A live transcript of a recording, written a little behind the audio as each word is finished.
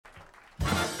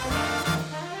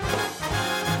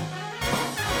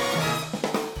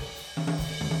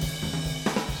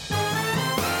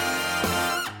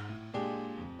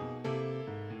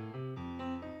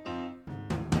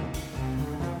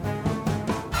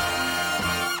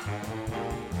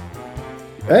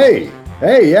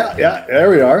Yeah, there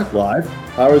we are, live.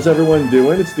 How is everyone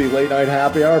doing? It's the Late Night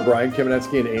Happy Hour. Brian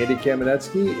Kamenetsky and Andy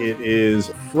Kamenetsky. It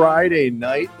is Friday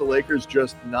night. The Lakers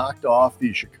just knocked off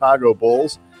the Chicago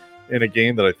Bulls in a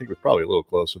game that I think was probably a little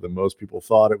closer than most people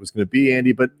thought it was going to be,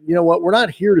 Andy. But you know what? We're not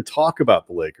here to talk about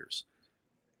the Lakers.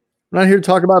 We're not here to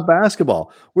talk about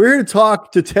basketball. We're here to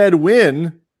talk to Ted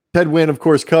Nguyen. Ted Nguyen, of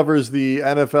course, covers the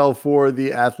NFL for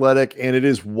The Athletic, and it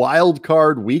is wild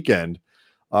card weekend.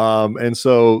 And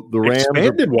so the Rams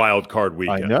expanded wild card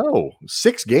weekend. I know,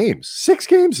 6 games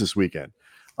this weekend.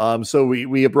 So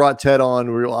we have brought Ted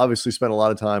on. We'll obviously spend a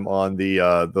lot of time on the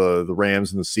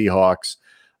Rams and the Seahawks,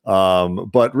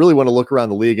 but really want to look around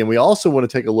the league, and we also want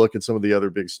to take a look at some of the other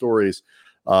big stories,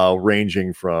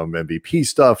 ranging from MVP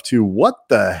stuff to what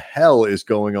the hell is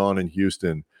going on in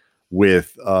Houston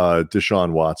with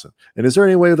Deshaun Watson, and is there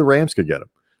any way the Rams could get him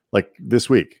like this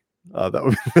week? That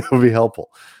would be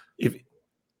helpful.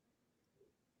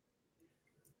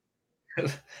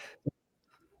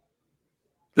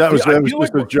 That was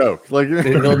just a joke. Like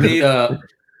they'll need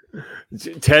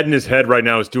Ted in his head right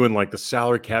now is doing like the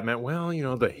salary cap man. Well, you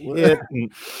know, the hit.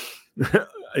 And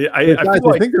I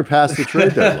think they're past the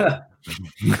trade deadline.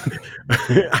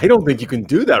 I don't think you can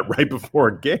do that right before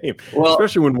a game,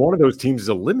 especially when one of those teams is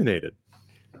eliminated.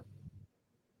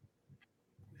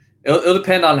 It'll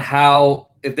depend on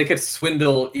if they could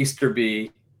swindle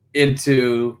Easterby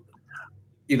into,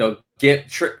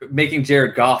 making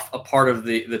Jared Goff a part of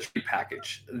the trade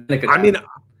package.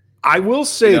 I will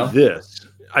say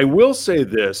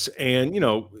this. And,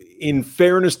 in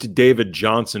fairness to David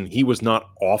Johnson, he was not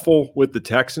awful with the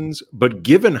Texans, but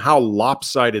given how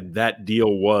lopsided that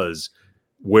deal was,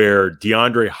 where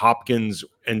DeAndre Hopkins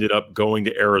ended up going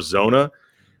to Arizona,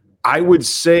 I would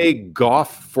say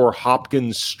Goff for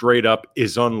Hopkins straight up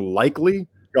is unlikely.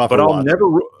 Goff for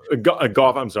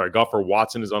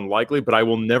Watson is unlikely, but I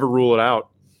will never rule it out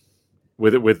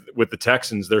with the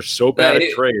Texans. They're so bad at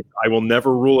trades. I will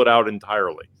never rule it out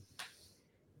entirely.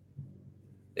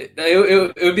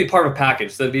 It would be part of a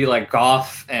package. So it'd be like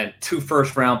Goff and 2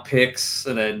 first-round picks,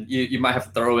 and then you might have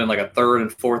to throw in like a 3rd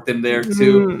and 4th in there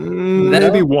too.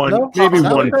 Maybe one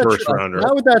first rounder.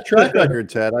 How would that track record,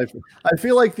 Ted? I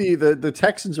feel like the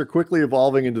Texans are quickly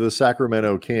evolving into the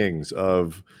Sacramento Kings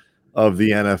of the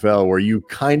NFL, where you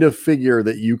kind of figure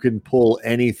that you can pull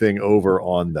anything over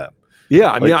on them.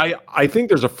 Yeah, I think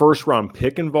there's a 1st-round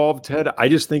pick involved, Ted. I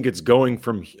just think it's going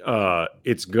from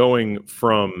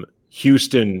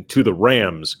Houston to the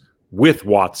Rams with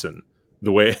Watson,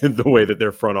 the way that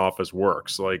their front office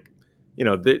works. Like,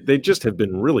 they just have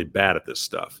been really bad at this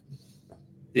stuff.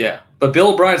 Yeah, but Bill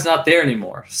O'Brien's not there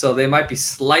anymore, so they might be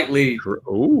slightly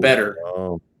better.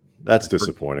 Oh, that's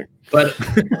disappointing. But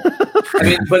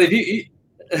but if you,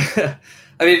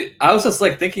 I was just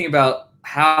like thinking about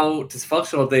how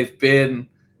dysfunctional they've been,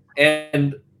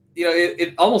 and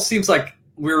it almost seems like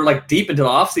we're like deep into the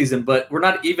offseason, but we're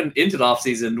not even into the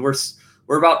offseason.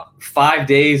 We're about 5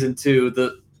 days into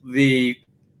the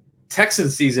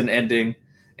Texans season ending,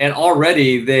 and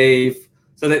already they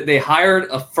hired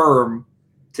a firm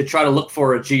to try to look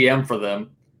for a GM for them.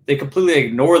 They completely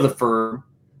ignore the firm,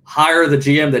 hire the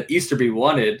GM that Easterby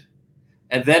wanted,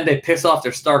 and then they piss off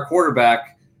their star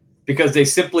quarterback because they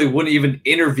simply wouldn't even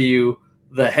interview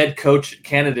the head coach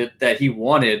candidate that he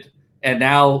wanted. And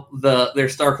now their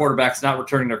star quarterback's not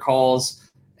returning their calls,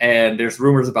 and there's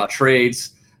rumors about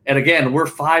trades. And again, we're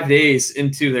 5 days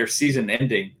into their season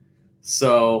ending.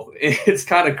 So it's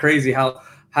kind of crazy how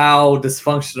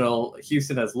dysfunctional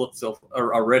Houston has looked so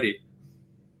already.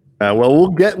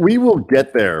 Well, we will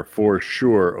get there for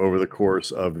sure over the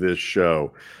course of this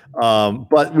show.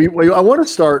 But I want to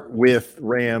start with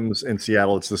Rams and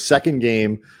Seattle. It's the second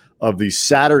game of the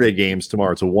Saturday games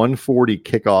tomorrow. It's a 1:40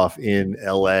 kickoff in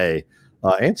LA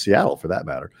and Seattle, for that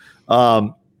matter.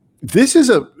 This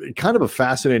is a kind of a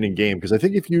fascinating game because I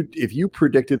think if you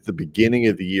predicted at the beginning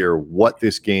of the year what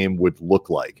this game would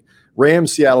look like,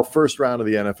 Rams Seattle first round of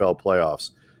the NFL playoffs,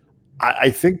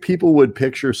 I think people would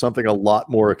picture something a lot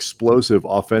more explosive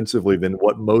offensively than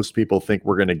what most people think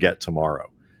we're going to get tomorrow.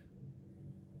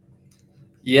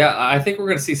 Yeah, I think we're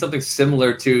going to see something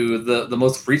similar to the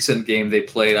most recent game they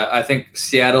played. I think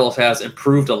Seattle has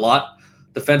improved a lot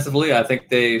defensively. I think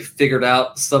they figured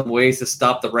out some ways to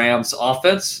stop the Rams'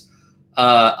 offense.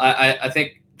 I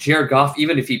think Jared Goff,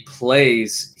 even if he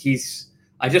plays,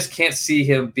 I just can't see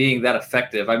him being that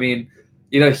effective. I mean,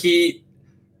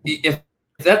 if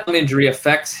that injury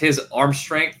affects his arm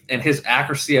strength and his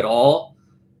accuracy at all,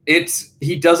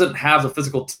 he doesn't have the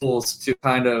physical tools to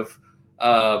kind of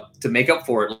to make up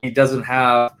for it. He doesn't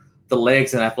have the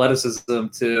legs and athleticism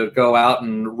to go out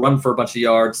and run for a bunch of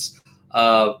yards.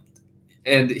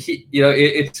 and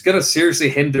it's going to seriously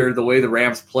hinder the way the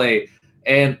Rams play.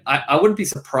 And I wouldn't be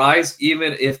surprised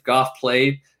even if Goff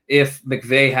played, if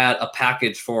McVay had a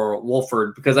package for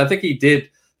Wolford, because I think he did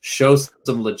show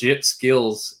some legit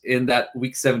skills in that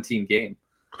Week 17 game.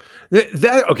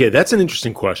 That's an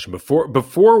interesting question.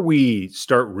 Before we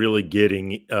start really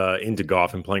getting into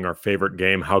Goff and playing our favorite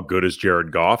game, how good is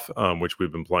Jared Goff, which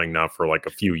we've been playing now for like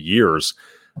a few years,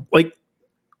 like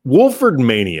Wolford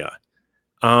mania.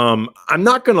 I'm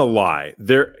not going to lie.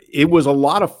 It was a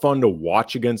lot of fun to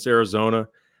watch against Arizona.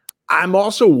 I'm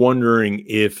also wondering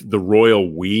if the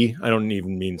royal we, I don't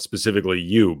even mean specifically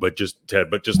you, but just Ted,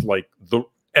 but just like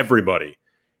everybody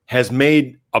has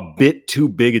made a bit too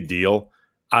big a deal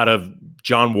out of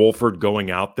John Wolford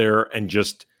going out there and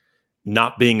just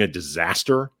not being a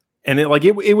disaster. And it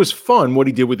was fun what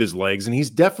he did with his legs. And he's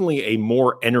definitely a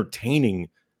more entertaining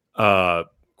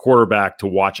quarterback to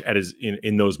watch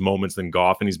in those moments than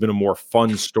Goff. And he's been a more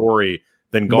fun story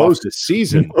than Goff this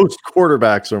season. Most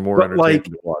quarterbacks are more entertaining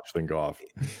to watch than Goff.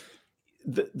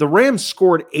 The Rams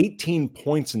scored 18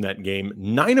 points in that game,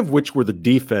 9 of which were the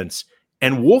defense,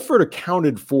 and Wolford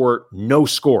accounted for no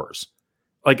scores.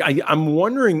 Like I'm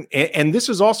wondering, and this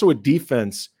is also a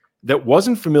defense that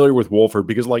wasn't familiar with Wolford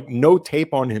because like no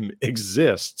tape on him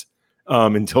exists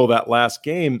until that last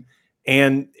game.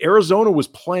 And Arizona was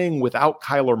playing without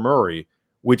Kyler Murray,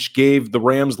 which gave the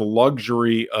Rams the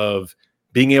luxury of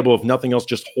being able, if nothing else,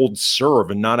 just hold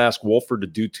serve and not ask Wolford to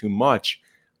do too much.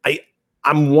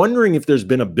 I'm wondering if there's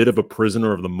been a bit of a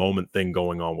prisoner of the moment thing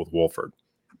going on with Wolford.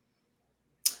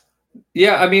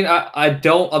 Yeah, I mean, I'm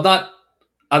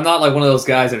not like one of those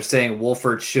guys that are saying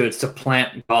Wolford should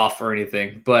supplant Goff or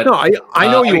anything, but no,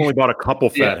 I know you only bought a couple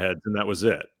fat heads and that was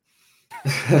it.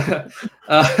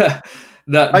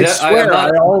 I swear,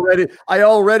 I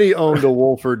already owned a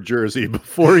Wolford jersey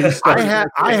before he started.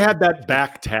 I had that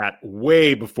back tat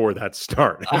way before that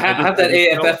started. I have that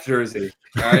AFF jersey.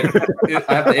 All right,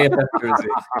 I have the AFF jersey.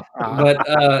 But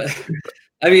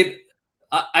I mean,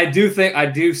 I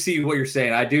do see what you're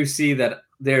saying. I do see that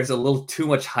there's a little too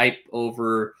much hype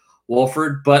over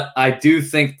Wolford, but I do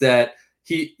think that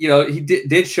he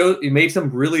made some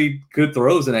really good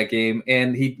throws in that game,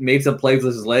 and he made some plays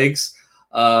with his legs.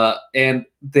 And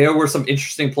there were some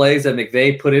interesting plays that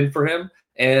McVay put in for him.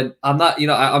 And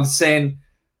I'm saying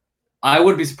I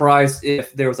wouldn't be surprised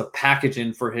if there was a package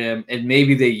in for him and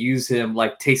maybe they use him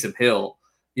like Taysom Hill,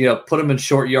 put him in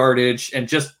short yardage and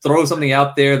just throw something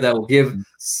out there that will give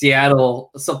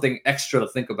Seattle something extra to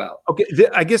think about. Okay.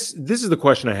 I guess this is the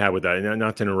question I had with that.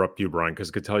 Not to interrupt you, Brian, because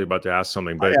I could tell you about to ask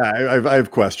something, but I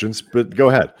have questions, but go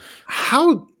ahead.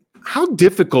 How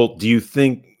difficult do you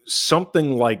think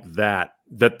something like that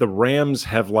the Rams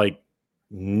have like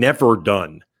never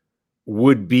done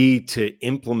would be to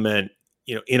implement,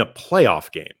 in a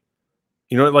playoff game?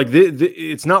 Like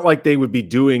it's not like they would be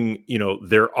doing,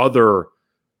 their other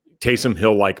Taysom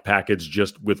Hill like package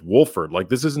just with Wolford. Like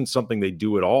this isn't something they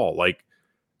do at all. Like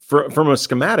from a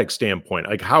schematic standpoint,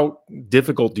 like how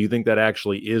difficult do you think that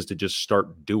actually is to just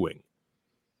start doing?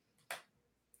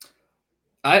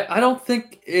 I don't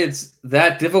think it's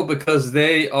that difficult because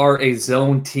they are a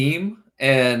zone team.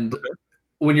 And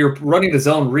when you're running the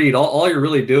zone read, all you're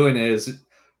really doing is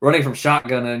running from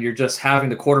shotgun, and you're just having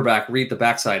the quarterback read the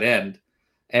backside end.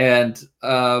 And,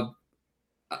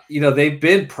 they've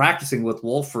been practicing with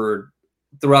Wolford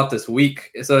throughout this week.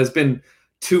 So it's been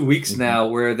 2 weeks now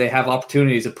where they have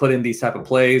opportunities to put in these type of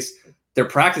plays. They're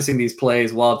practicing these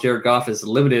plays while Jared Goff is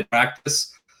limited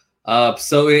practice.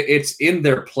 So it's in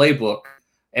their playbook.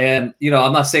 And,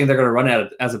 I'm not saying they're going to run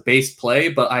it as a base play,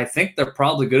 but I think they're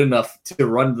probably good enough to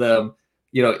run them,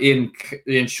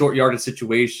 in short yardage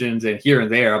situations and here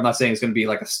and there. I'm not saying it's going to be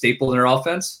like a staple in their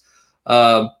offense,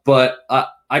 but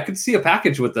I could see a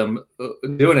package with them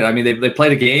doing it. I mean, they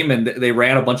played a game and they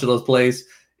ran a bunch of those plays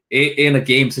in a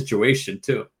game situation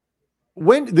too.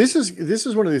 When this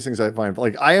is one of these things I find,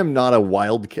 like, I am not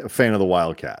a fan of the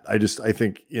Wildcat. I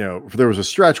think, there was a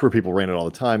stretch where people ran it all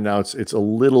the time. Now it's a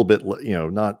little bit,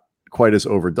 not quite as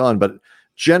overdone, but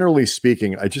generally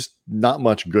speaking, not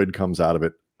much good comes out of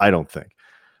it. I don't think.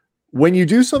 When you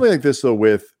do something like this though,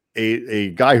 with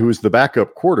a guy who is the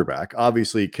backup quarterback,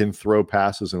 obviously can throw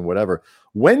passes and whatever,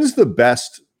 when's the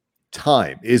best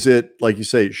time? Is it, like you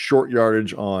say, short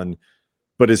yardage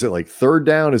but is it like third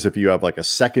down? Is if you have like a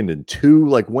 2nd and 2?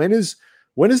 Like when is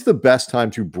the best time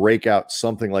to break out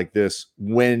something like this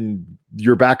when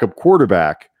your backup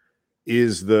quarterback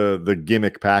is the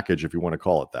gimmick package, if you want to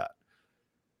call it that?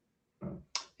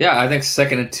 Yeah, I think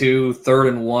 2nd and 2, 3rd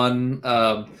and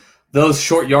 1, those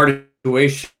short yardage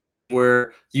situations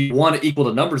where you want to equal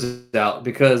the numbers out,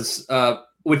 because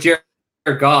with Jared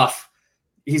Goff,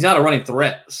 he's not a running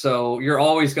threat. So you're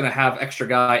always going to have extra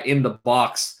guy in the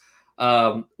box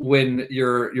when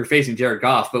you're facing Jared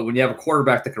Goff. But when you have a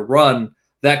quarterback that can run,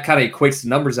 that kind of equates the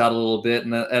numbers out a little bit,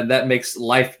 and that makes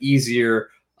life easier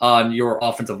on your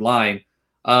offensive line.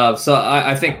 So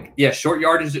I think, short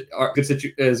yardage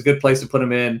is a good place to put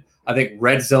him in. I think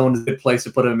red zone is a good place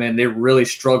to put him in. They really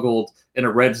struggled in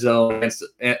a red zone against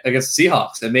the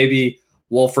Seahawks, and maybe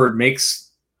Wolford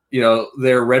makes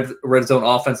their red zone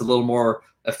offense a little more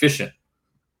efficient.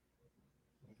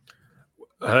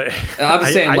 I'm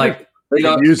saying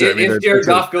if Jared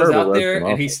Goff goes out there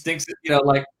and he stinks,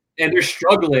 and they're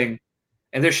struggling,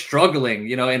 as a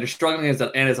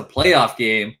playoff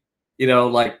game,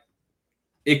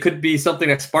 it could be something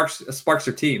that sparks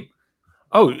their team.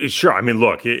 Oh, sure. I mean,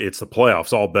 look, it's the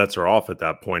playoffs. All bets are off at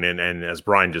that point. And as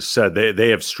Brian just said, they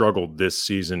have struggled this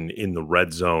season in the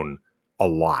red zone a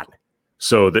lot.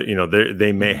 So that,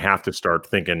 they may have to start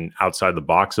thinking outside the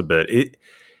box a bit.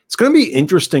 It's going to be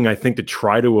interesting, I think, to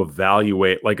try to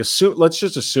evaluate, let's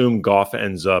just assume Goff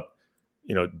ends up,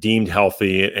 deemed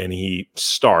healthy and he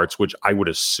starts, which I would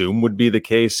assume would be the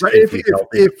case. Right.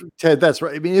 If Ted, that's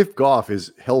right. I mean, if Goff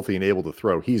is healthy and able to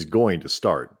throw, he's going to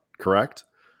start, correct?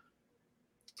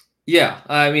 Yeah.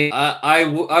 I mean, I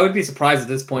would be surprised at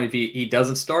this point if he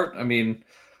doesn't start. I mean,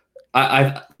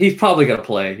 he's probably going to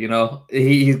play,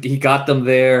 he got them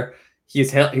there.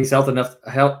 He's healthy enough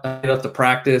to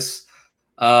practice.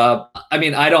 I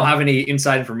mean, I don't have any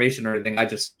inside information or anything.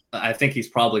 I think he's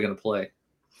probably going to play.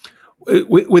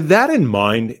 With that in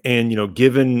mind, and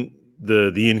given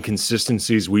the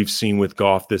inconsistencies we've seen with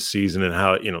Goff this season, and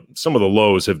how some of the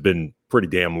lows have been pretty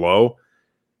damn low,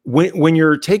 when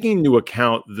you're taking into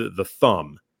account the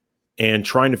thumb and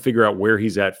trying to figure out where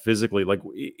he's at physically, like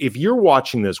if you're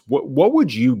watching this, what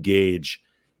would you gauge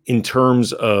in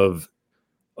terms of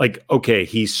okay,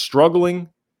 he's struggling,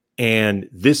 and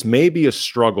this may be a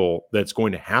struggle that's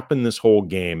going to happen this whole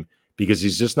game, because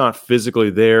he's just not physically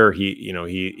there.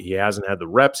 He hasn't had the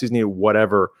reps he's needed,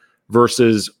 whatever,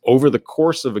 versus over the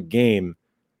course of a game,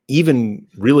 even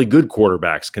really good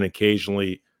quarterbacks can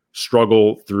occasionally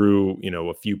struggle through,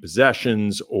 a few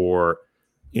possessions, or,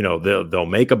 they'll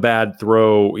make a bad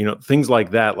throw, things like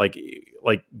that, like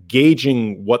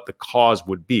gauging what the cause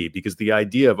would be, because the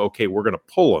idea of, okay, we're going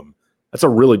to pull him, that's a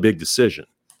really big decision.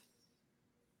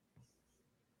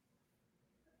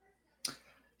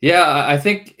 Yeah, I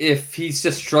think if he's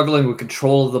just struggling with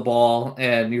control of the ball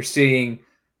and you're seeing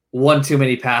one too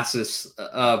many passes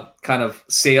kind of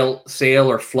sail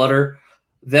or flutter,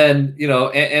 then,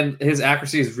 and his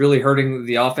accuracy is really hurting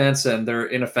the offense and they're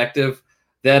ineffective,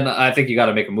 then I think you got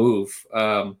to make a move.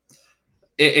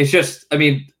 It's just, I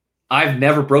mean, I've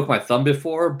never broke my thumb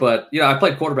before, but, I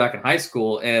played quarterback in high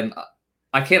school, and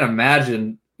I can't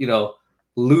imagine,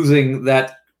 losing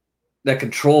that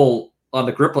control on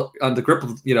the grip,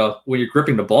 when you're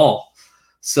gripping the ball.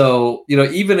 So,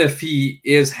 even if he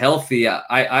is healthy,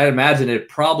 I imagine it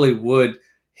probably would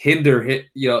hinder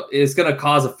it's going to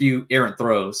cause a few errant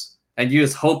throws, and you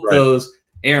just hope those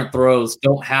errant throws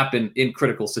don't happen in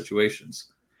critical situations.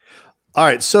 All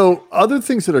right. So other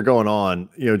things that are going on,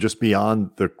 just beyond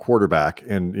the quarterback,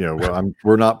 and,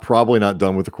 we're probably not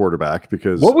done with the quarterback,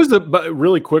 because but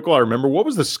really quick, while I remember, what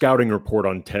was the scouting report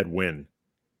on Ted Nguyen?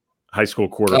 High school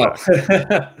quarterback.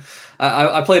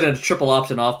 I played in a triple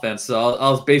option offense, so I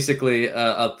was basically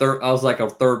a third. I was like a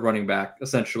third running back,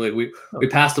 essentially. We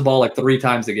passed the ball like 3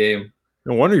 times a game.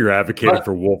 No wonder you're advocating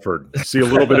for Wolford. See a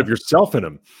little bit of yourself in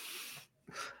him.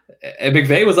 And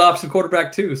McVay was option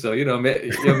quarterback too, so maybe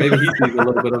he sees a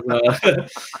little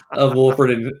bit of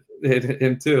Wolford in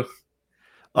him too.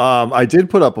 I did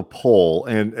put up a poll,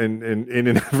 and in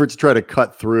an effort to try to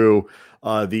cut through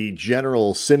the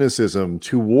general cynicism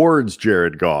towards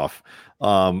Jared Goff,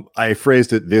 I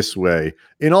phrased it this way: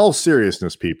 in all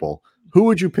seriousness, people, who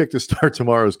would you pick to start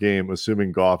tomorrow's game,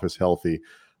 assuming Goff is healthy?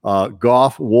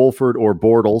 Goff, Wolford, or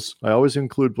Bortles? I always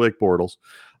include Blake Bortles.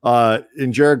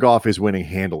 And Jared Goff is winning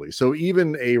handily. So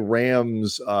even a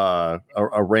Rams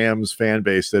fan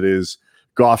base that is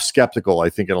Goff skeptical, I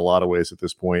think in a lot of ways at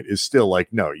this point, is still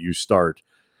like, no, you start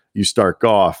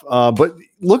Goff. But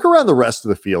look around the rest of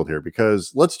the field here,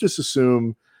 because let's just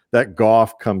assume that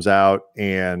Goff comes out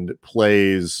and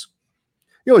plays,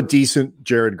 a decent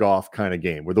Jared Goff kind of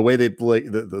game, where the way they play,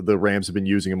 the Rams have been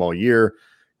using him all year,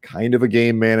 kind of a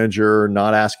game manager,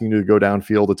 not asking to go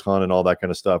downfield a ton and all that kind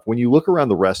of stuff. When you look around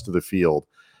the rest of the field,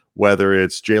 whether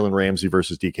it's Jalen Ramsey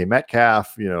versus DK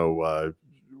Metcalf,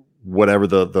 whatever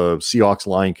the Seahawks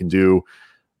line can do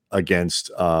against,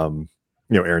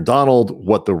 Aaron Donald,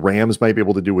 what the Rams might be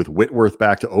able to do with Whitworth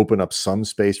back to open up some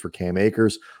space for Cam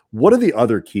Akers. What are the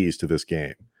other keys to this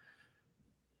game?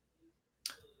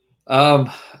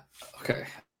 Okay.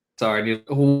 Sorry.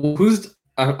 Who's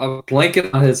I'm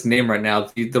blanking on his name right now.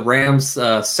 The Rams'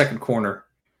 second corner.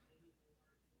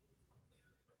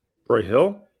 Roy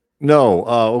Hill? No.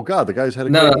 Oh God, the guy's had a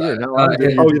great year. Now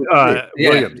Williams.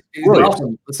 Williams.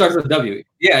 It starts with W.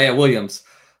 Yeah, Williams.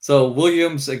 So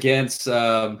Williams against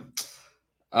I'm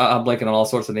blanking on all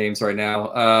sorts of names right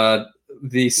now.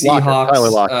 The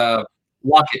Seahawks.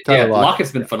 Lockett.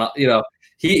 Lockett's been phenomenal. You know,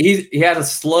 he had a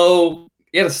slow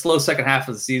second half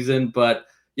of the season, but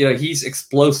you know he's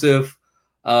explosive,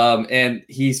 and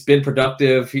he's been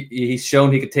productive. He's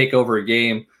shown he could take over a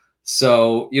game.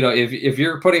 So you know if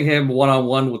you're putting him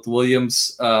one-on-one with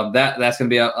Williams, that's going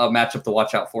to be a matchup to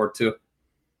watch out for too.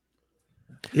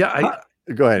 Yeah,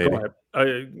 go ahead.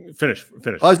 Finish.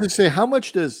 I was going to say, how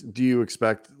much do you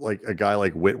expect like a guy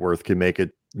like Whitworth can make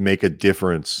a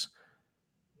difference?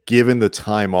 Given the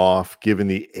time off, given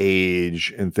the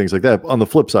age and things like that. On the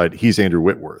flip side, he's Andrew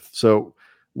Whitworth. So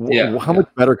how much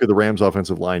better could the Rams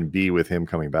offensive line be with him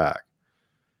coming back?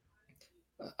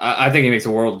 I think he makes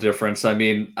a world of difference. I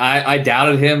mean, I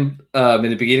doubted him in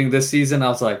the beginning of this season. I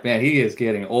was like, man, he is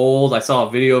getting old. I saw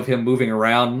a video of him moving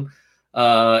around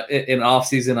in off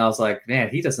season. I was like, man,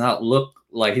 he does not look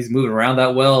like he's moving around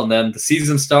that well. And then the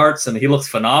season starts and he looks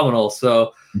phenomenal.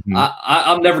 So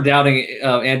I'm never doubting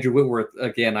Andrew Whitworth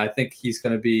again. I think he's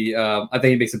going to be. I think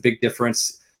he makes a big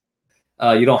difference.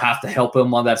 You don't have to help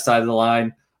him on that side of the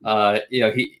line. You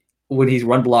know, when he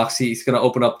run blocks, he's going to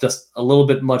open up just a little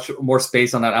bit much more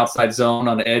space on that outside zone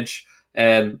on the edge,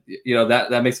 and you know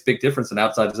that makes a big difference in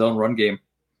outside zone run game.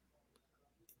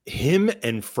 Him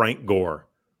and Frank Gore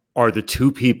are the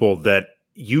two people that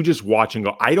you just watch and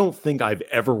go, I don't think I've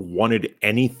ever wanted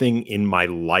anything in my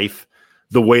life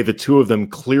the way the two of them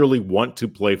clearly want to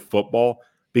play football,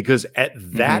 because at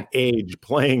that age,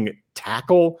 playing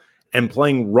tackle and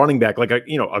playing running back like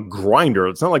a grinder,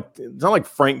 it's not like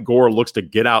Frank Gore looks to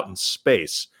get out in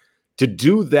space. To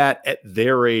do that at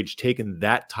their age, taking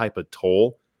that type of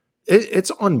toll,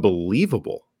 it's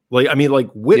unbelievable.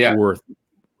 Whitworth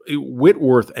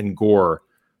and Gore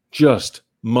just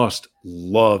must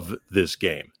love this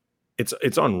game.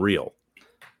 It's unreal.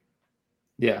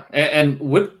 Yeah, and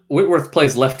Whitworth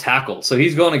plays left tackle, so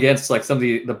he's going against like some of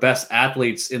the best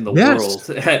athletes in the world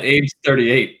at age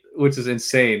 38, which is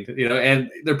insane, you know. And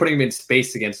they're putting him in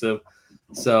space against him,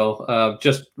 so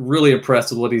just really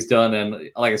impressed with what he's done.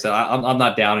 And like I said, I'm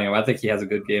not doubting him. I think he has a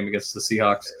good game against the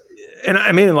Seahawks. And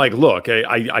I mean, like, look,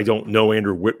 I don't know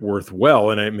Andrew Whitworth well,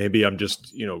 and maybe I'm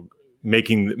just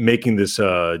making this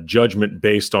judgment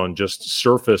based on just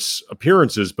surface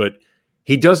appearances, but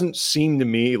he doesn't seem to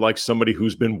me like somebody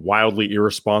who's been wildly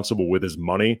irresponsible with his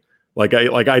money. I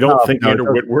don't think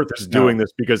Andrew Whitworth is doing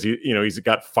this because he's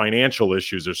got financial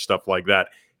issues or stuff like that.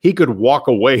 He could walk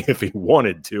away if he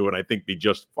wanted to, and I think be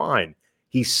just fine.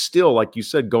 He's still, like you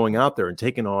said, going out there and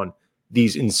taking on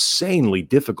these insanely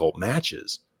difficult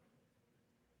matchups.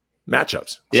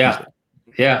 Yeah.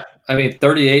 I mean,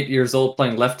 38 years old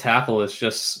playing left tackle is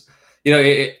just,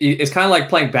 it's kind of like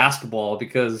playing basketball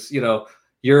because,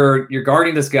 you're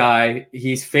guarding this guy.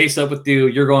 He's face up with you.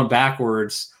 You're going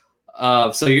backwards.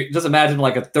 So you just imagine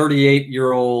like a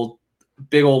 38-year-old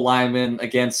big old lineman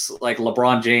against like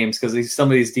LeBron James, because some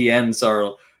of these DNs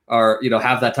are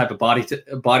have that type of body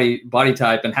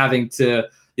type, and having to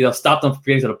stop them from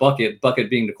getting to the bucket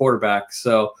being the quarterback.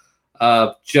 So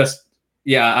I can't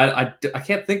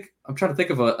think. I'm trying to think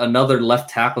of another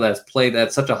left tackle that's played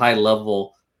at such a high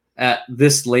level at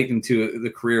this late into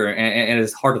the career, and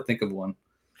it's hard to think of one.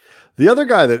 The other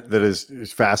guy that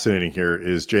is fascinating here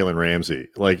is Jalen Ramsey.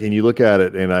 And you look at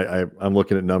it, and I'm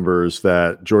looking at numbers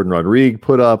that Jordan Rodriguez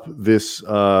put up this,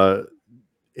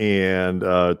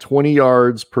 and 20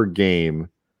 yards per game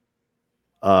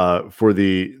for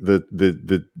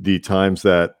the times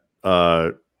that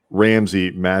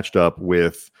Ramsey matched up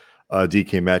with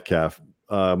DK Metcalf.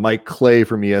 Mike Clay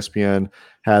from ESPN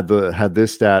had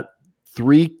this stat: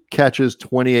 3 catches,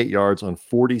 28 yards on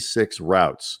 46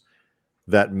 routes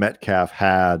that Metcalf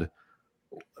had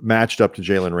matched up to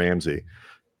Jalen Ramsey.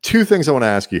 2 things I want to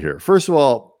ask you here. First of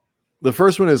all, the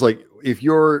first one is if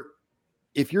you're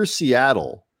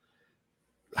Seattle,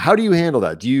 how do you handle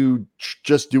that? Do you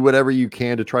just do whatever you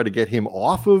can to try to get him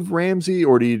off of Ramsey,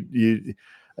 or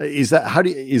is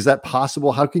that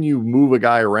possible? How can you move a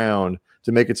guy around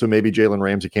to make it so maybe Jalen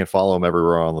Ramsey can't follow him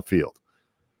everywhere on the field?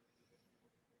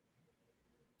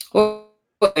 Well,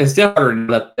 it's different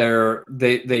that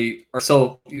they are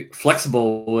so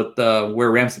flexible with where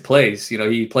Ramsey plays.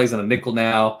 He plays on a nickel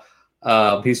now.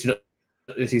 He's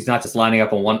not just lining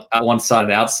up on one side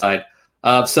and outside.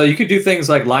 So you could do things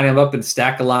like line him up in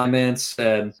stack alignments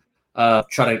and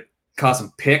try to cause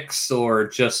some picks or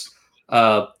just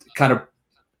kind of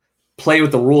play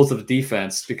with the rules of the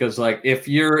defense. Because like if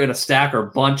you're in a stack or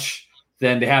bunch,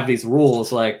 then they have these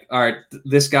rules like, all right,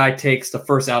 this guy takes the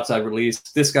first outside release,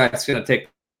 this guy's going to take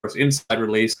the first inside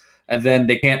release, and then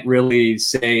they can't really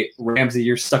say, Ramsey,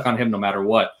 you're stuck on him no matter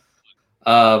what.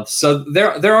 So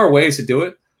there are ways to do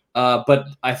it, but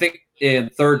I think in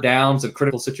third downs and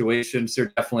critical situations,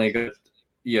 they're definitely going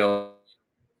to,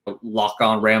 lock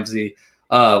on Ramsey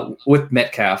with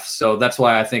Metcalf. So that's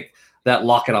why I think that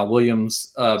lock it on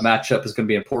Williams matchup is going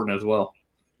to be important as well.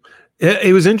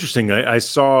 It was interesting. I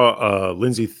saw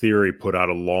Lindsey Theory put out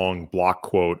a long block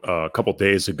quote a couple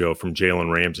days ago from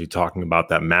Jalen Ramsey talking about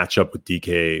that matchup with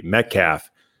DK Metcalf,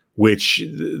 which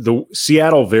the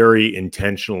Seattle very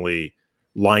intentionally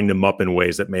lined him up in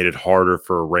ways that made it harder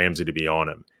for Ramsey to be on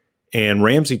him. And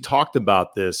Ramsey talked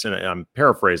about this, and I'm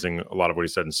paraphrasing a lot of what he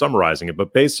said and summarizing it,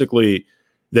 but basically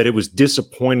that it was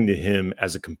disappointing to him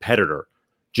as a competitor,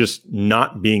 just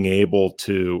not being able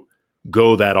to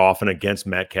go that often against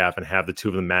Metcalf and have the two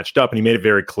of them matched up. And he made it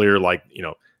very clear, like,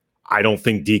 I don't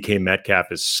think DK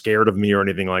Metcalf is scared of me or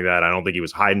anything like that. I don't think he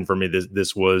was hiding from me.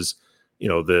 This was,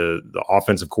 the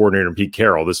offensive coordinator and Pete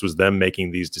Carroll. This was them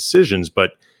making these decisions.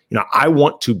 But, I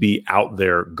want to be out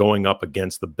there going up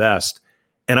against the best.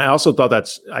 And I also thought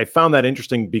I found that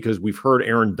interesting because we've heard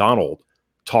Aaron Donald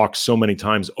talk so many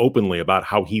times openly about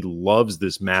how he loves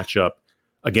this matchup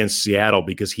against Seattle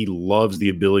because he loves the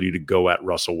ability to go at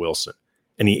Russell Wilson.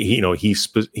 And he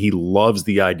loves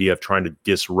the idea of trying to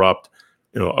disrupt,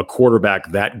 a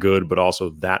quarterback that good, but also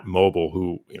that mobile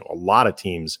who, a lot of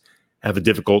teams have a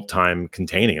difficult time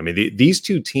containing. I mean, these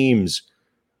two teams,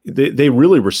 they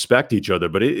really respect each other,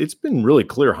 but it's been really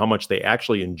clear how much they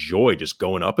actually enjoy just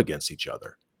going up against each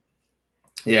other.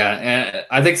 Yeah, and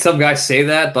I think some guys say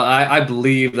that, but I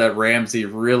believe that Ramsey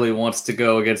really wants to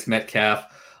go against Metcalf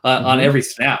on every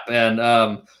snap. And,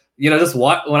 just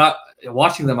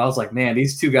watching them, I was like, man,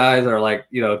 these two guys are like,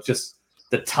 just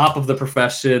the top of the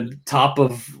profession, top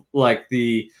of like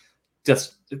the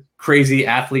just crazy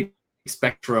athlete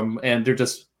spectrum. And they're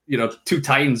just, two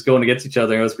titans going against each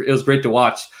other. It was great to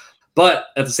watch. But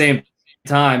at the same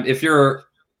time, if you're,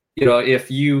 if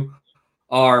you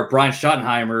are Brian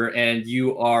Schottenheimer and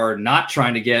you are not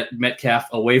trying to get Metcalf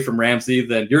away from Ramsey,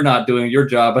 then you're not doing your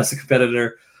job as a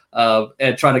competitor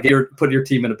and trying to put your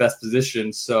team in the best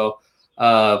position. So,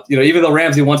 even though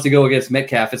Ramsey wants to go against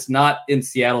Metcalf, it's not in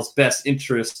Seattle's best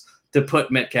interest to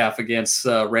put Metcalf against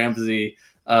Ramsey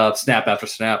snap after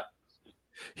snap.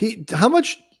 How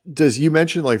much does you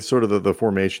mention like sort of the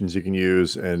formations you can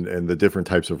use and the different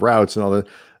types of routes and all that?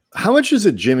 How much is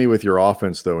it Jimmy with your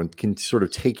offense though, and can sort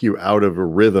of take you out of a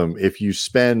rhythm if you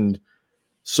spend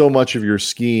so much of your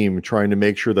scheme trying to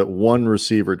make sure that one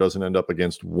receiver doesn't end up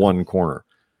against one corner?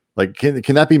 Like,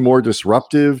 can that be more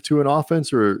disruptive to an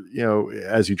offense, or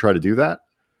as you try to do that?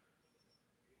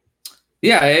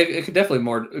 Yeah, it could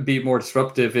definitely be more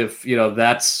disruptive if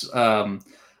that's. I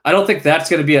don't think that's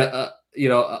going to be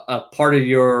a part of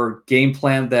your game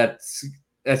plan that's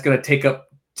going to take up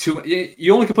too.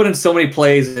 You only can put in so many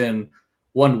plays in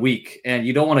 1 week, and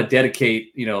you don't want to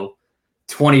dedicate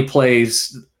 20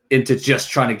 plays into just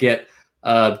trying to get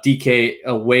DK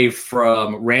away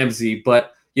from Ramsey,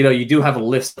 but. You do have a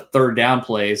list of third down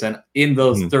plays, and in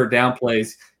those third down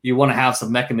plays, you want to have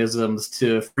some mechanisms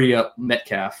to free up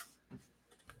Metcalf.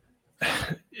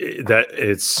 He's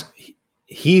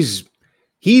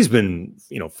been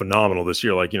phenomenal this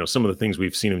year. Like some of the things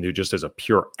we've seen him do just as a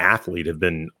pure athlete have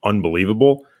been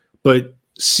unbelievable. But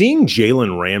seeing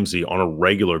Jalen Ramsey on a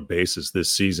regular basis this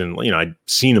season, I'd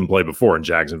seen him play before in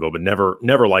Jacksonville, but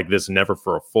never like this, never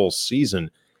for a full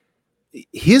season.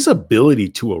 His ability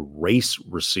to erase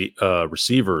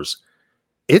receivers,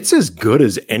 it's as good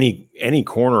as any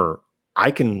corner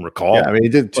I can recall. Yeah, I mean, he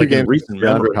did two games.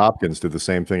 DeAndre Hopkins did the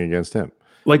same thing against him.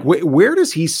 Like, where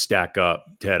does he stack up,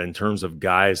 Ted, in terms of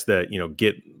guys that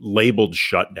get labeled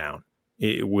shutdown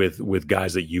with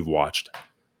guys that you've watched?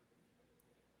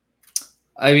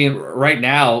 I mean, right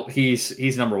now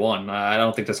he's number one. I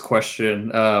don't think there's a question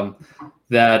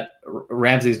that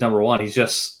Ramsey's number one. He's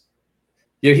just.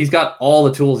 He's got all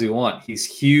the tools you want. He's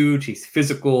huge. He's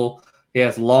physical. He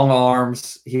has long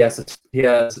arms. He has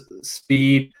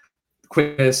speed,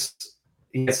 quickness.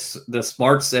 He has the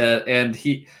smarts, and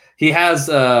he has.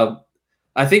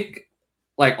 I think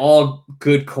like all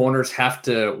good corners have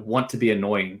to want to be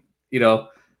annoying.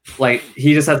 Like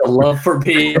he just has a love for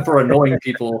annoying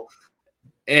people,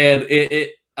 and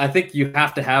I think you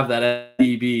have to have that at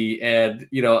DB, and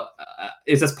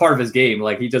it's just part of his game.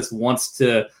 Like he just wants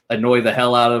to annoy the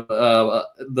hell out of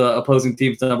the opposing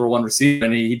team's number one receiver,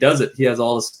 and he does it. He has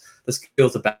all this the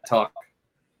skills of back talk.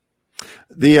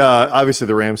 The obviously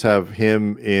the Rams have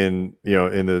him in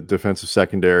the defensive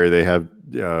secondary. They have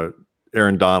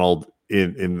Aaron Donald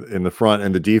in the front,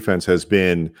 and the defense has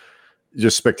been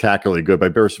just spectacularly good by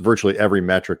virtually every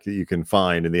metric that you can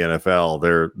find in the NFL.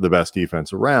 They're the best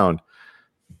defense around.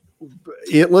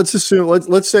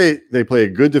 Let's say they play a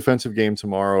good defensive game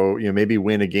tomorrow, maybe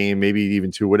win a game, maybe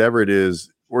even two, whatever it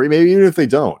is, or maybe even if they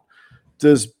don't.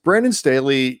 Does Brandon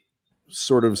Staley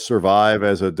sort of survive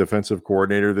as a defensive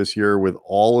coordinator this year with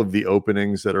all of the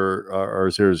openings that are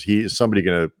is somebody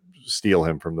going to steal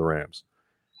him from the Rams?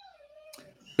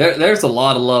 There's a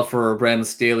lot of love for Brandon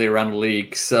Staley around the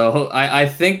league, so I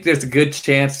think there's a good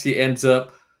chance he ends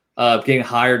up getting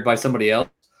hired by somebody else.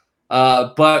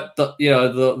 But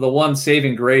the one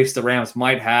saving grace the Rams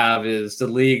might have is the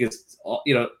league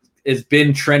has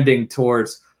been trending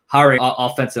towards hiring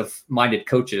offensive-minded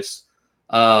coaches.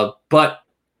 But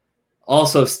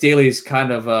also Staley's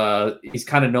kind of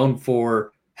known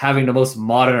for having the most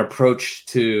modern approach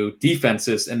to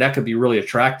defenses, and that could be really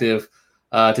attractive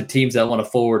to teams that want a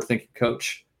forward-thinking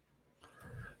coach.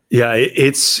 Yeah,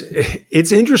 it's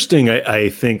interesting. I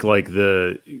think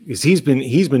because he's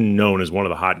been known as one of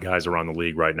the hot guys around the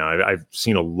league right now. I've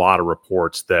seen a lot of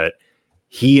reports that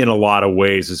he, in a lot of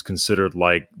ways, is considered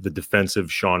like the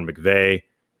defensive Sean McVay.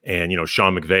 And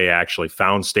Sean McVay actually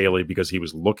found Staley because he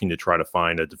was looking to try to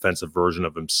find a defensive version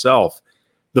of himself.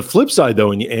 The flip side,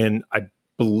 though, and I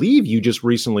believe you just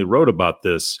recently wrote about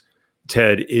this,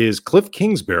 Ted, is Cliff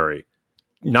Kingsbury.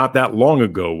 Not that long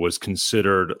ago was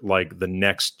considered like the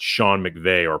next Sean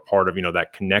McVay or part of,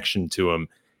 that connection to him.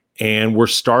 And we're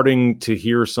starting to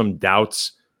hear some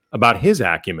doubts about his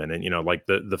acumen and, like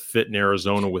the fit in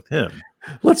Arizona with him.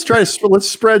 Let's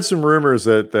spread some rumors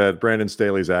that Brandon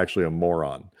Staley's actually a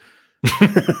moron.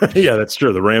 Yeah, that's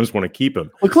true. The Rams want to keep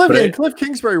him. Well, Cliff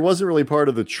Kingsbury wasn't really part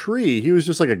of the tree. He was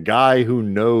just like a guy who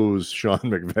knows Sean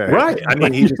McVay. Right. I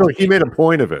mean, he made a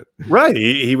point of it. Right.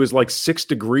 He was like 6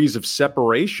 degrees of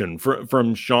separation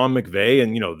from Sean McVay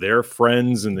and, their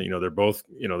friends. And, they're both,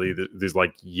 these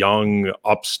like young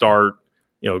upstart,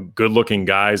 good looking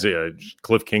guys.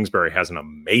 Cliff Kingsbury has an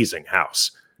amazing house.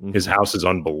 Mm-hmm. His house is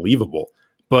unbelievable.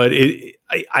 But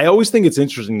I always think it's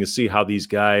interesting to see how these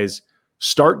guys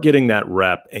start getting that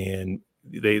rep and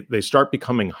they start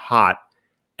becoming hot,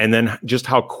 and then just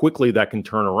how quickly that can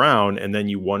turn around. And then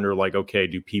you wonder, like, okay,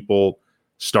 do people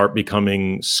start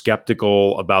becoming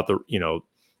skeptical about the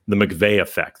McVay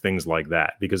effect, things like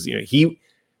that? Because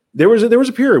there was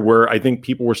a period where I think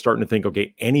people were starting to think,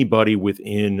 okay, anybody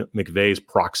within McVay's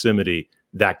proximity,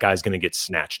 that guy's going to get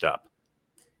snatched up.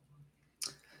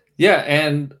 Yeah,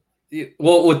 and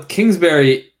with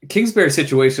Kingsbury's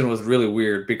situation was really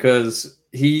weird because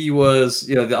he was,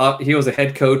 he was a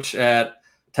head coach at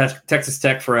Texas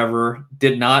Tech forever,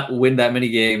 did not win that many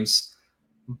games,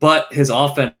 but his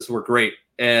offenses were great.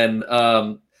 And,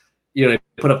 they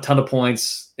put up a ton of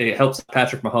points. It helps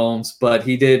Patrick Mahomes, but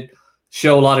he did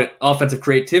show a lot of offensive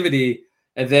creativity.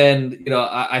 And then,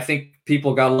 I think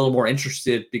people got a little more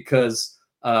interested because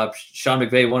Sean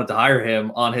McVay wanted to hire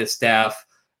him on his staff.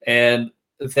 And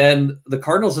then the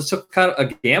Cardinals just took kind of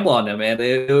a gamble on him, and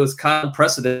it was kind of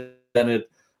unprecedented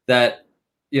that,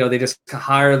 they just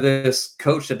hire this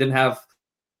coach that didn't have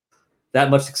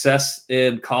that much success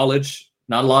in college,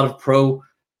 not a lot of pro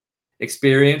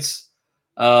experience.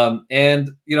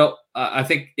 And I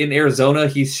think in Arizona,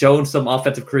 he's shown some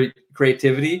offensive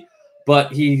creativity,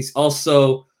 but he's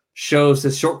also shows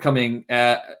his shortcoming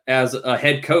as a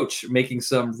head coach, making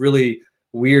some really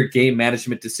weird game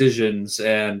management decisions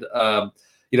and,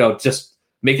 just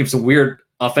making some weird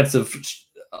offensive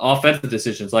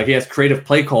decisions. Like he has creative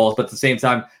play calls, but at the same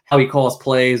time, how he calls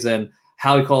plays in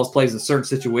certain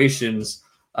situations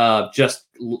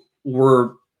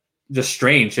were just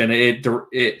strange. And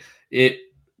it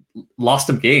lost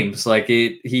him games. Like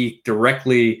he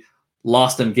directly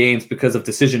lost him games because of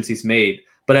decisions he's made.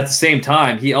 But at the same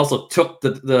time, he also took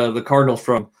the Cardinals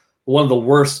from one of the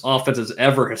worst offenses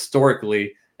ever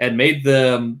historically and made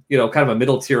them, kind of a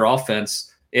middle tier offense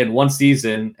in one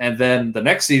season. And then the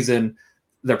next season,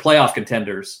 they're playoff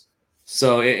contenders.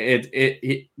 So he's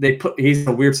in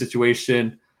a weird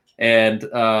situation, and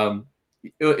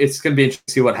it's going to be interesting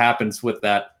to see what happens with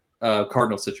that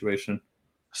Cardinal situation.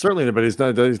 Certainly, but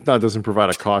it doesn't provide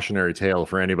a cautionary tale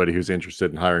for anybody who's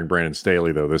interested in hiring Brandon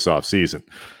Staley, though, this offseason.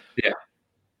 Yeah.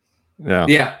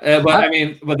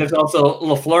 But there's also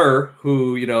LaFleur,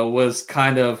 who, was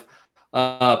kind of,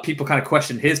 people kind of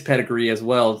questioned his pedigree as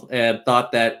well and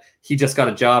thought that he just got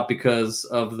a job because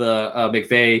of the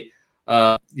McVay,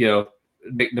 the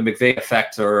McVay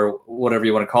effect or whatever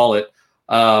you want to call it.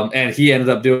 And he ended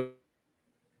up doing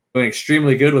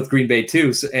extremely good with Green Bay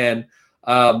too. And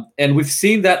we've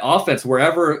seen that offense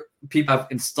wherever people have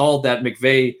installed that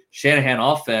McVay Shanahan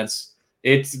offense,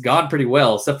 it's gone pretty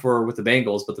well, except for with the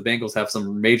Bengals. But the Bengals have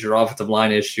some major offensive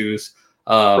line issues.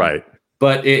 Right.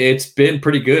 But it's been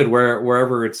pretty good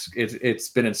wherever it's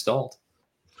been installed.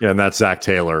 Yeah, and that's Zach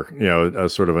Taylor,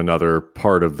 sort of another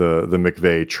part of the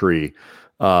McVay tree.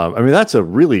 I mean, that's a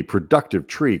really productive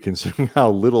tree considering how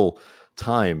little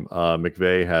time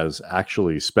McVay has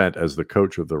actually spent as the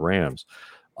coach of the Rams.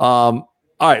 All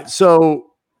right,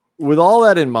 so with all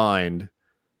that in mind,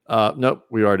 nope,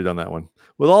 we already done that one.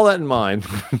 With all that in mind,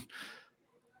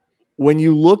 when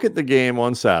you look at the game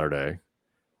on Saturday,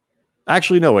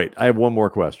 actually, no, wait, I have one more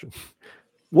question.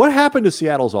 What happened to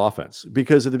Seattle's offense?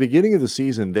 Because at the beginning of the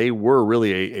season, they were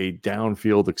really a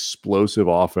downfield explosive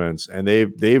offense, and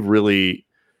they've really,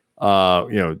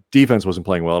 defense wasn't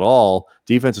playing well at all.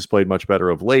 Defense has played much better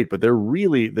of late, but they're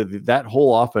really that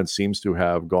whole offense seems to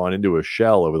have gone into a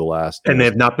shell over the last. And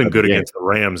they've not been good against the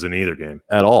Rams in either game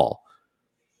at all.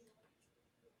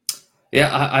 Yeah,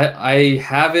 I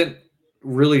haven't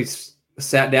really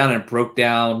sat down and broke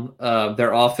down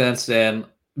their offense, and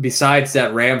besides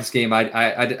that Rams game, I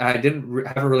haven't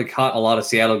really caught a lot of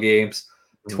Seattle games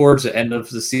towards the end of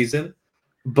the season.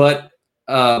 But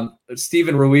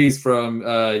Stephen Ruiz from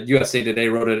USA Today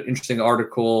wrote an interesting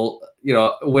article,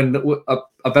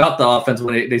 about the offense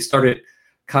when they started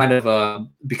kind of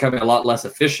becoming a lot less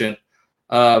efficient.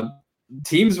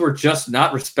 Teams were just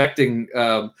not respecting.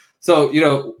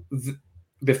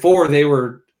 Before they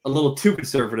were a little too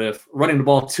conservative, running the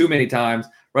ball too many times,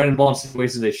 running the ball in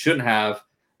situations they shouldn't have.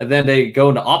 And then they go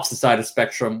on the opposite side of the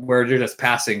spectrum where they're just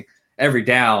passing every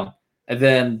down. And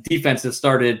then defenses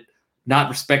started not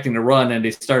respecting the run, and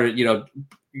they started,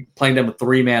 playing them with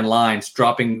 3-man lines,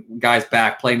 dropping guys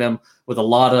back, playing them with a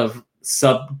lot of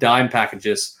sub-dime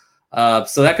packages.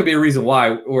 So that could be a reason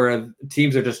why, where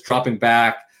teams are just dropping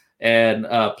back and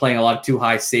playing a lot of too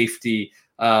high safety,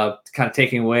 kind of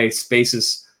taking away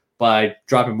spaces by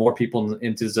dropping more people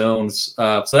into zones.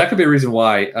 So that could be a reason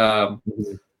why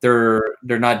they're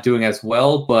not doing as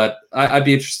well. But I'd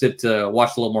be interested to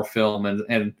watch a little more film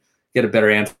and get a better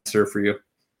answer for you.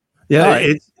 Yeah,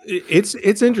 it's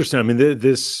interesting. I mean,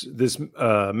 this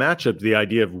matchup, the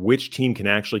idea of which team can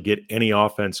actually get any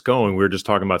offense going. We were just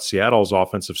talking about Seattle's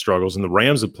offensive struggles, and the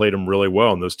Rams have played them really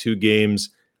well in those two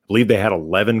games. I believe they had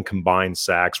 11 combined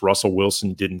sacks. Russell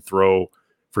Wilson didn't throw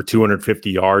for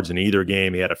 250 yards in either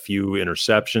game. He had a few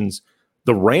interceptions.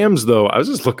 The Rams, though, I was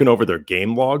just looking over their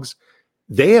game logs.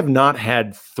 They have not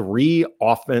had 3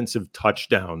 offensive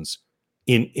touchdowns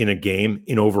in a game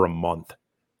in over a month.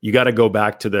 You got to go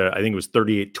back to I think it was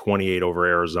 38-28 over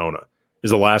Arizona is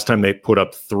the last time they put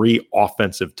up 3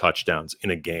 offensive touchdowns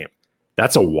in a game.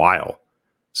 That's a while.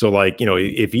 So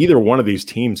if either one of these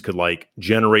teams could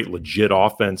generate legit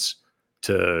offense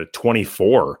to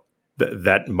 24,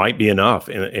 that might be enough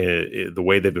in the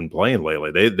way they've been playing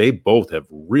lately. They both have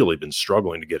really been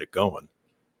struggling to get it going.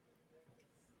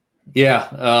 Yeah.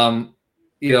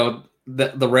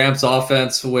 The Rams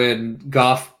offense, when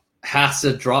Goff has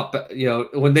to drop,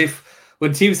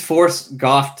 when teams force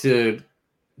Goff to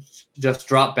just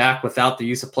drop back without the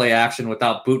use of play action,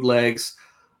 without bootlegs,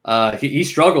 he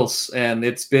struggles, and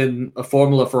it's been a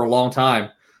formula for a long time.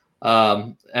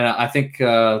 And I think,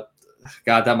 God,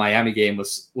 that Miami game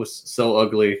was so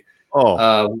ugly.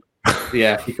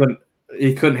 Yeah, he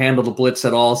couldn't handle the blitz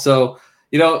at all. So,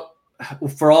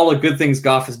 for all the good things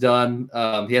Goff has done,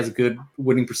 he has a good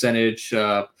winning percentage.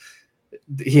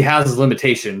 He has his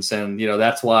limitations, and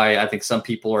that's why I think some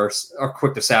people are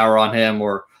quick to sour on him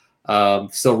or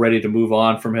still ready to move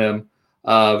on from him.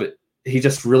 He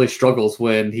just really struggles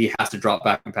when he has to drop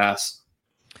back and pass.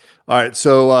 All right,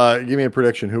 so give me a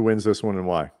prediction. Who wins this one and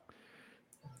why?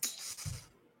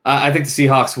 I think the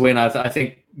Seahawks win. I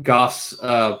think Goff's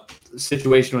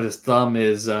situation with his thumb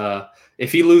is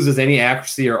if he loses any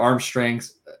accuracy or arm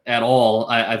strength at all,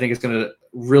 I think it's going to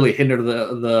really hinder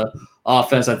the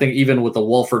offense. I think even with the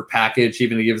Wolford package,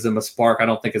 even if it gives them a spark, I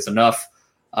don't think it's enough.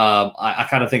 I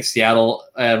kind of think Seattle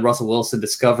and Russell Wilson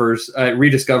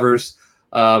rediscovers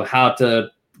how to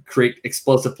create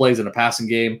explosive plays in a passing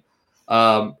game.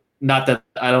 Not that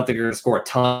I don't think they're going to score a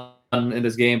ton in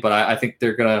this game, but I think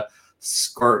they're going to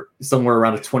score somewhere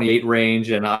around the 28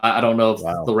 range, and I don't know if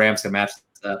the Rams can match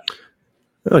that.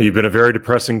 Well, you've been a very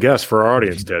depressing guest for our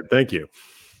audience, Ted. Thank you.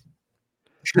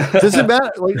 Does it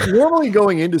matter? Normally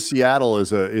going into Seattle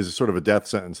is a sort of a death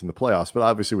sentence in the playoffs, but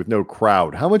obviously with no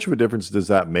crowd, how much of a difference does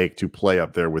that make to play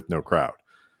up there with no crowd?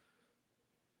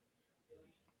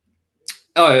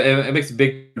 Oh, it makes a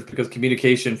big difference because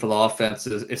communication for the offense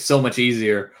is so much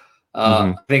easier.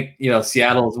 I think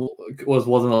Seattle was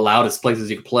one of the loudest places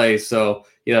you could play, so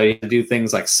you had to do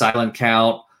things like silent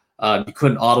count. You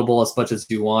couldn't audible as much as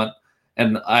you want,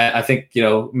 and I think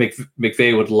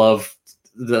McVay would love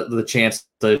the chance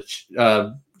to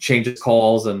change his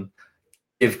calls and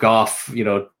give Goff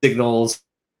signals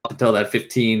up until that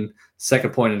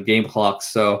 15-second point in the game clock.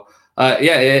 So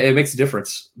it makes a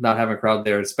difference not having a crowd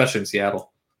there, especially in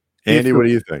Seattle. Andy, what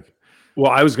do you think?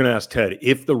 Well, I was going to ask Ted,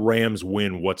 if the Rams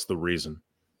win, what's the reason?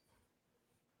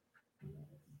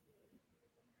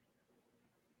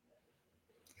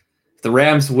 If the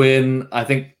Rams win, I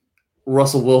think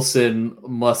Russell Wilson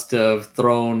must have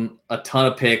thrown a ton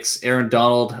of picks. Aaron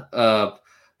Donald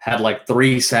had like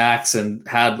 3 sacks and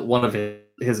had one of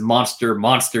his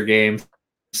monster games.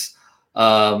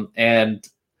 And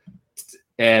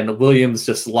Williams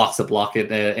just locks the block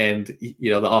and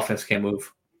the offense can't move.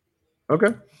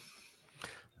 Okay.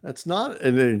 That's not,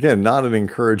 and again, not an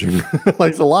encouraging.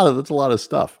 Like that's a lot of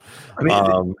stuff. I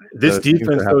mean, this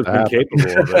defense has been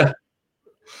capable of it.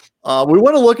 We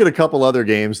want to look at a couple other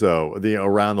games though,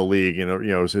 around the league.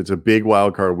 It's a big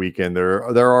wild card weekend.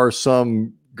 There are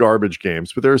some garbage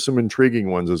games, but there are some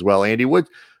intriguing ones as well. Andy,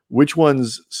 which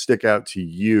ones stick out to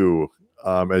you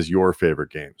as your favorite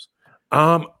games?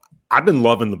 I've been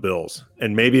loving the Bills,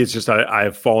 and maybe it's just I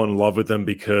have fallen in love with them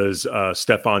because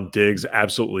Stephon Diggs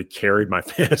absolutely carried my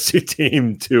fantasy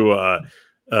team to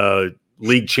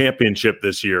league championship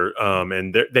this year,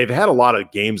 and they've had a lot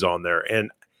of games on there.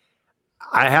 And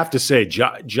I have to say,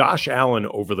 Josh Allen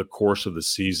over the course of the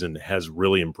season has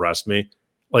really impressed me.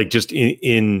 Like just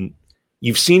in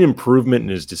you've seen improvement in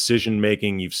his decision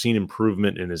making, you've seen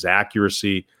improvement in his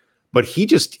accuracy, but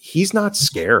he's not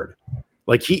scared.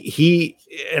 Like he,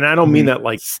 and I don't mean that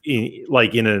like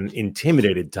in an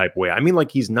intimidated type way. I mean,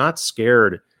 like he's not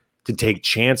scared to take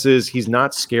chances. He's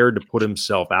not scared to put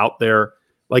himself out there.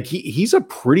 Like he's a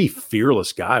pretty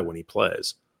fearless guy when he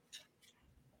plays.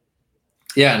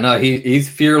 Yeah, no, he's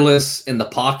fearless in the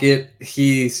pocket.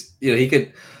 He's he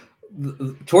could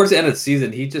towards the end of the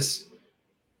season, he just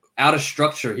out of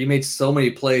structure. He made so many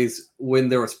plays when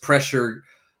there was pressure.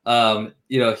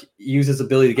 He used his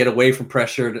ability to get away from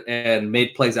pressure and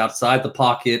made plays outside the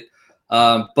pocket.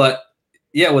 But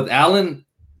yeah, with Allen,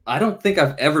 I don't think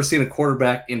I've ever seen a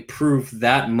quarterback improve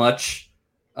that much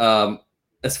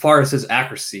as far as his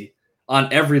accuracy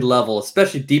on every level,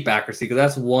 especially deep accuracy, because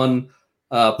that's one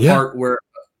part where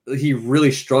he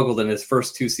really struggled in his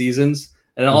first 2 seasons.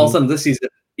 And all of a sudden this season,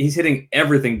 he's hitting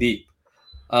everything deep.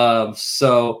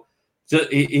 So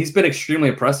he's been extremely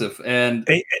impressive. And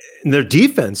their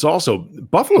defense also,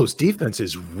 Buffalo's defense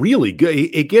is really good.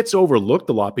 It gets overlooked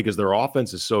a lot because their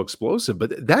offense is so explosive,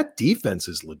 but that defense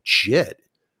is legit.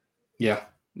 Yeah,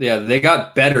 they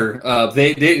got better.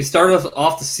 They started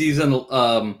off the season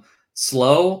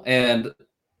slow, and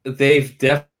they've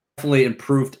definitely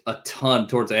improved a ton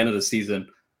towards the end of the season.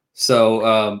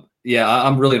 So,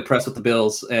 I'm really impressed with the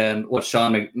Bills and what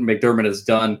Sean McDermott has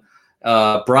done.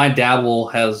 Brian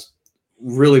Daboll has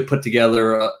really put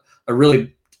together a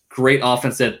really great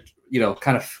offense that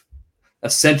kind of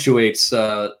accentuates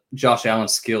Josh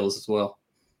Allen's skills as well.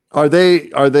 Are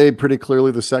they pretty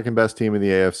clearly the second best team in the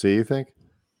AFC, you think?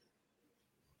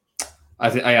 I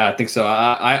think so.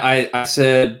 I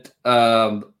said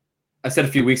a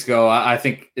few weeks ago, I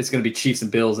think it's going to be Chiefs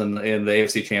and Bills in the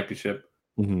AFC Championship.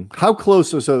 Mm-hmm. How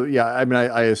close? So yeah, I mean,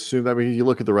 I assume. I mean, you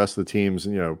look at the rest of the teams,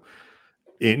 and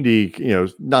Indy,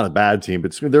 not a bad team,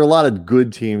 but there are a lot of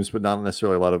good teams, but not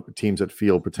necessarily a lot of teams that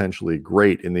feel potentially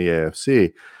great in the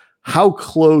AFC. How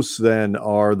close then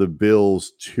are the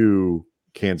Bills to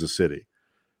Kansas City?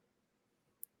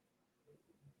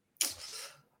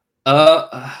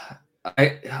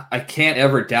 I can't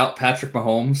ever doubt Patrick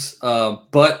Mahomes,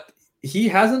 but he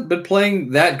hasn't been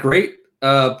playing that great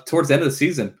towards the end of the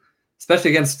season,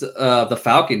 especially against the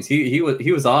Falcons. He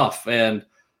was off, and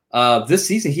this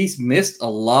season he's missed a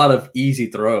lot of easy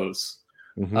throws.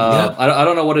 Mm-hmm. I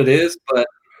don't know what it is, but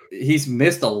he's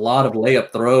missed a lot of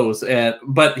layup throws,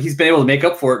 but he's been able to make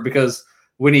up for it because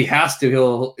when he has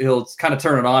to, he'll kind of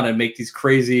turn it on and make these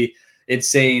crazy,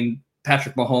 insane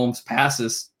Patrick Mahomes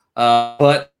passes.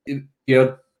 But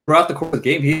throughout the course of the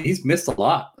game, he's missed a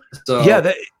lot. So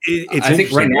yeah, I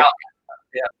think right now,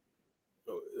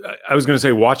 I was going to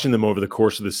say, watching them over the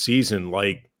course of the season,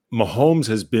 like Mahomes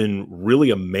has been really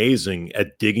amazing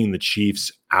at digging the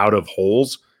Chiefs out of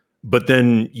holes. But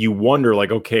then you wonder,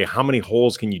 like, okay, how many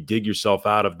holes can you dig yourself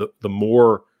out of? The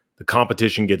more the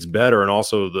competition gets better, and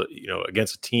also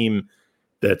against a team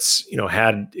that's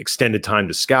had extended time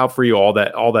to scout for you, all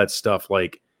that stuff.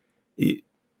 Like,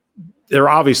 they're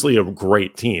obviously a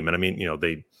great team, and I mean,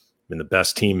 they been the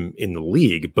best team in the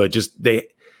league, but just they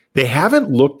haven't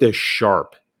looked as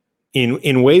sharp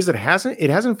in ways that it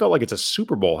hasn't felt like it's a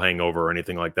Super Bowl hangover or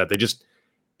anything like that. They just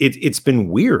it's been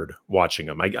weird watching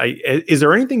them. Is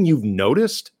there anything you've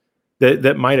noticed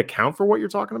that might account for what you're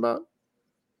talking about?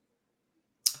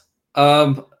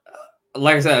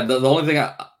 Like I said, the only thing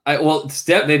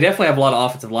they definitely have a lot of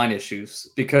offensive line issues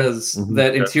because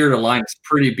that interior line is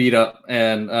pretty beat up,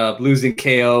 and losing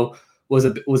KO was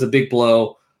a big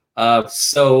blow.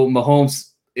 So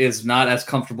Mahomes is not as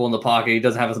comfortable in the pocket. He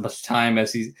doesn't have as much time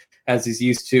as he's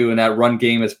used to, and that run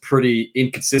game is pretty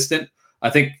inconsistent. I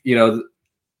think,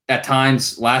 at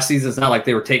times last season, it's not like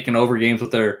they were taking over games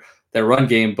with their run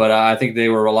game, but I think they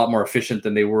were a lot more efficient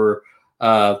than they were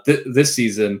this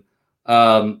season.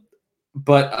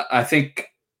 But I think,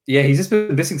 he's just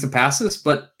been missing some passes,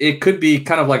 but it could be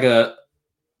kind of like a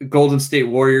Golden State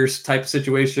Warriors type of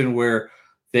situation where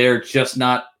they're just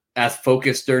not as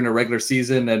focused during the regular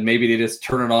season, and maybe they just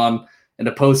turn it on in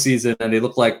the postseason and they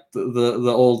look like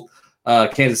the old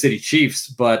Kansas City Chiefs.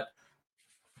 But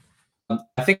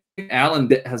I think Allen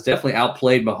has definitely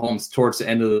outplayed Mahomes towards the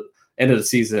end of the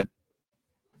season.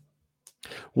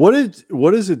 What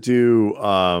does it do?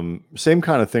 Same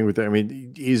kind of thing with. I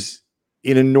mean, he's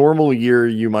in a normal year,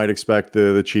 you might expect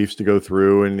the Chiefs to go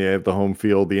through and they have the home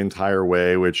field the entire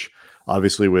way, which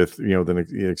obviously with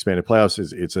the expanded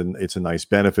playoffs it's a nice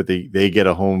benefit. They get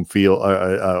a home field,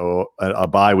 a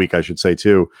bye week, I should say,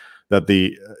 too, that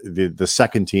the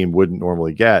second team wouldn't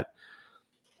normally get.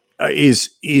 Is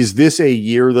this a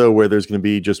year though where there's going to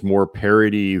be just more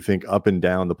parity? You think up and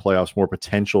down the playoffs, more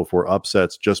potential for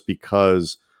upsets just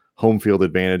because home field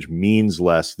advantage means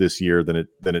less this year than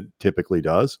it typically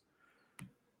does?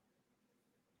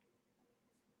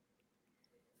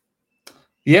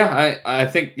 Yeah, I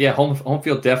think home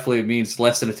field definitely means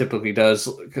less than it typically does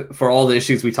for all the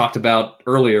issues we talked about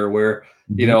earlier, where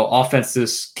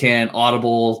offenses can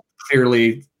audible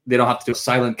clearly. They don't have to do a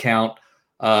silent count.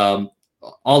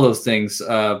 All those things.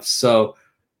 Home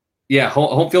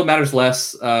field matters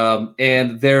less.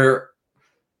 And the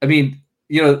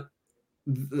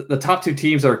top two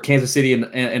teams are Kansas City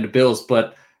and the Bills,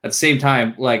 but at the same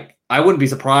time, like, I wouldn't be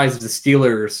surprised if the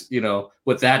Steelers,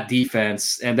 with that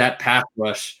defense and that pass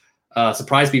rush,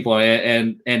 surprise people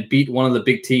and beat one of the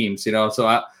big teams.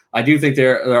 So I do think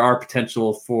there are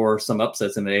potential for some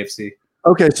upsets in the AFC.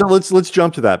 Okay, so let's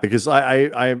jump to that, because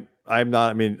I'm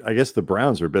not. I mean, I guess the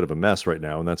Browns are a bit of a mess right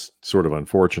now, and that's sort of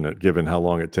unfortunate given how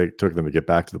long it took them to get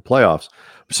back to the playoffs.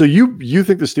 So you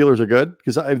think the Steelers are good?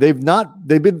 Because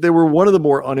they were one of the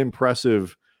more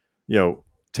unimpressive,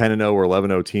 10-0 or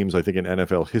 11-0 teams, I think, in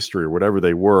NFL history, or whatever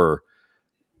they were.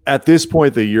 At this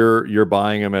point, that you're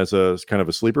buying them as a kind of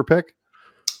a sleeper pick.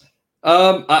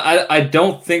 I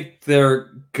don't think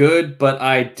they're good, but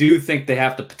I do think they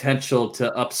have the potential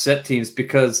to upset teams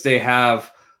because they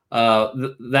have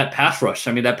that pass rush.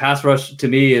 I mean, that pass rush to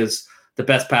me is the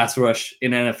best pass rush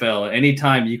in NFL.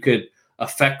 Anytime you could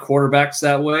affect quarterbacks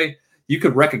that way, you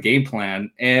could wreck a game plan.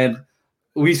 And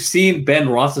we've seen Ben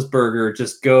Roethlisberger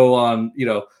just go on,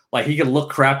 like, he could look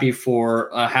crappy for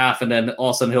a half and then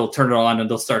all of a sudden he'll turn it on and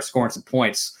they'll start scoring some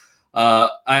points.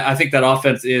 I think that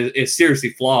offense is seriously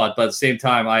flawed, but at the same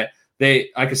time, I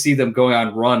could see them going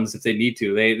on runs if they need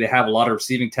to. They have a lot of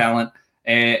receiving talent,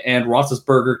 and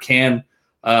Roethlisberger can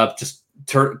just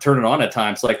turn it on at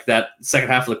times, like that second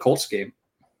half of the Colts game.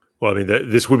 Well, I mean,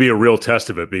 this would be a real test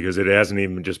of it, because it hasn't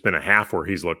even just been a half where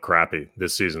he's looked crappy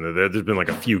this season. There's been like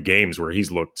a few games where he's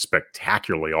looked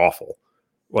spectacularly awful,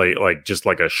 like just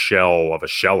like a shell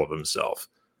of himself.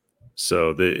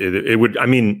 So it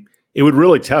would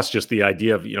really test just the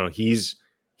idea of, he's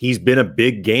been a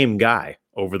big game guy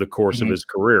over the course of his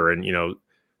career. And,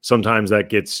 sometimes that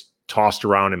gets tossed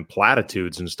around in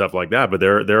platitudes and stuff like that. But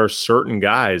there are certain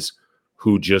guys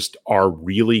who just are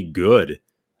really good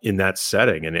in that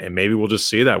setting. And maybe we'll just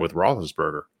see that with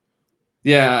Roethlisberger.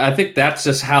 Yeah, I think that's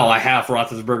just how I have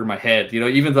Roethlisberger in my head.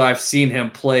 Even though I've seen him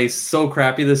play so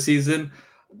crappy this season,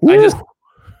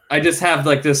 I just have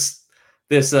like this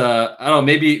I don't know,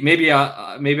 maybe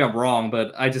I'm wrong,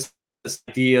 but I just this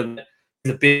idea that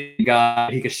he's a big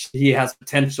guy. He has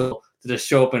potential to just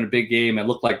show up in a big game and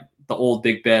look like the old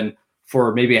Big Ben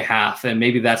for maybe a half, and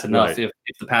maybe that's enough if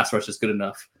the pass rush is good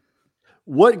enough.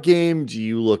 What game do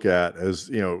you look at as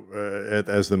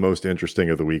as the most interesting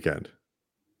of the weekend?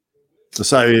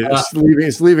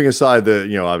 Leaving aside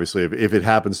the obviously if it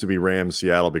happens to be Rams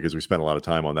Seattle, because we spent a lot of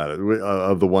time on that,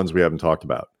 of the ones we haven't talked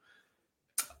about.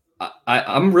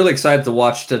 I'm really excited to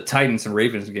watch the Titans and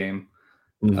Ravens game.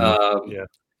 The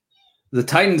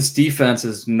Titans defense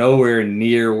is nowhere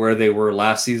near where they were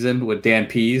last season with Dan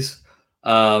Pease.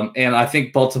 And I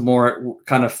think Baltimore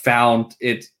kind of found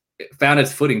its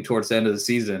footing towards the end of the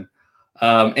season.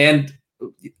 And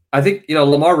I think,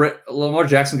 Lamar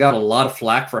Jackson got a lot of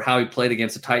flack for how he played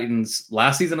against the Titans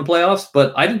last season in the playoffs,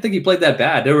 but I didn't think he played that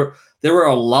bad. There were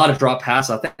a lot of drop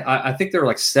passes. I think there were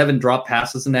like 7 drop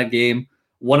passes in that game.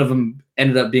 One of them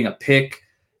ended up being a pick.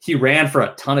 He ran for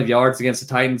a ton of yards against the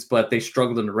Titans, but they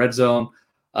struggled in the red zone.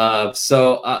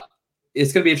 So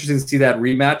it's going to be interesting to see that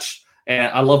rematch.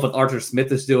 And I love what Arthur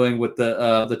Smith is doing with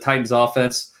the Titans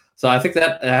offense. So I think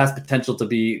that has potential to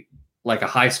be like a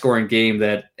high-scoring game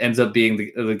that ends up being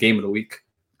the game of the week.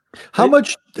 How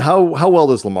well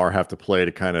does Lamar have to play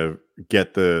to kind of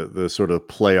get the sort of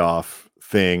playoff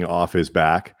thing off his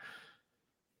back?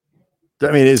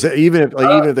 I mean, even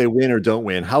if they win or don't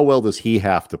win, how well does he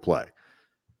have to play?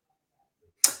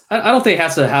 I don't think he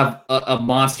has to have a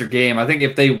monster game. I think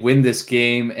if they win this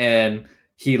game and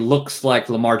he looks like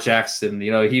Lamar Jackson,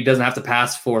 he doesn't have to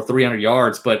pass for 300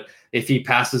 yards, but if he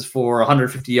passes for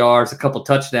 150 yards, a couple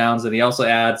touchdowns, and he also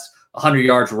adds 100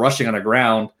 yards rushing on the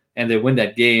ground, and they win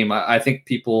that game, I think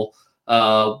people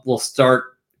will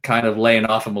start kind of laying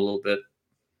off him a little bit.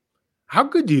 How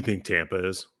good do you think Tampa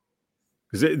is?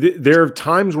 Because there are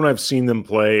times when I've seen them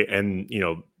play, and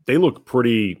they look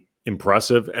pretty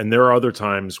impressive, and there are other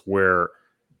times where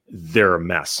they're a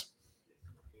mess.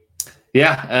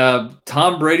 Yeah,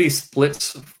 Tom Brady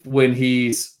splits when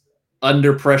he's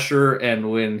under pressure and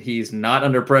when he's not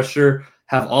under pressure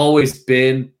have always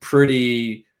been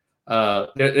pretty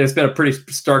there's been a pretty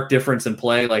stark difference in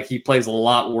play. Like, he plays a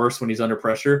lot worse when he's under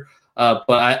pressure.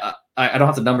 But I don't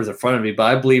have the numbers in front of me, but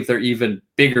I believe they're even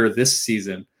bigger this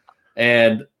season.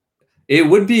 And it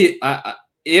would be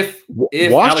if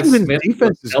Alex Smith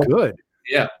defense is good.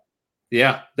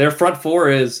 Yeah. Their front four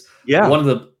is one of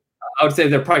the, I would say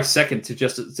they're probably second to the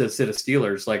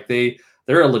Steelers. Like,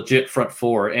 they're a legit front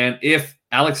four. And if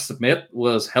Alex Smith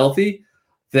was healthy,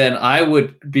 then I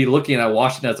would be looking at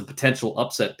Washington as a potential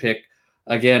upset pick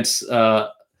against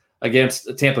Tampa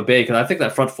Bay, because I think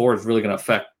that front four is really going to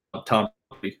affect Tom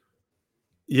Brady.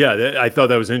 Yeah, I thought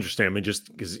that was interesting. I mean,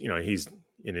 just because he's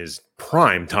in his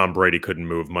prime, Tom Brady couldn't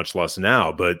move, much less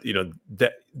now. But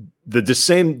that the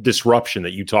same disruption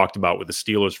that you talked about with the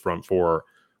Steelers front four,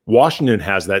 Washington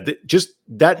has that. Just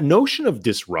that notion of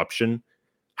disruption.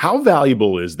 How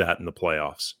valuable is that in the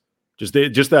playoffs?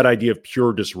 Just that idea of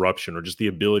pure disruption, or just the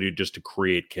ability just to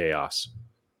create chaos.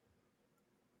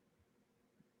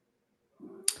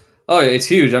 Oh, it's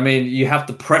huge. I mean, you have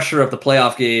the pressure of the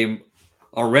playoff game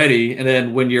already, and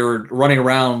then when you're running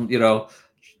around, and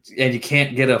you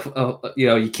can't get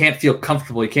you can't feel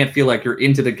comfortable. You can't feel like you're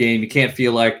into the game. You can't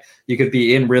feel like you could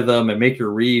be in rhythm and make your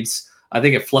reads. I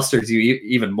think it flusters you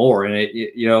even more, and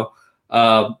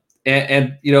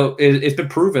it's been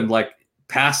proven, like,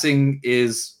 passing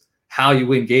is how you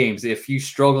win games. If you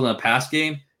struggle in a pass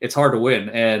game, it's hard to win.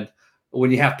 And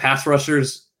when you have pass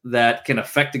rushers that can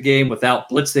affect the game without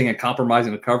blitzing and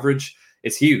compromising the coverage,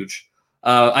 it's huge.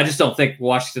 I just don't think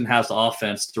Washington has the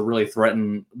offense to really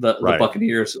threaten the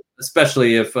Buccaneers,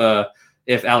 especially if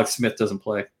Alex Smith doesn't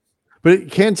play. But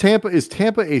is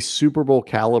Tampa a Super Bowl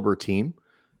caliber team?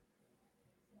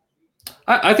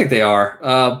 I think they are,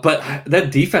 but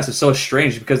that defense is so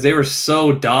strange because they were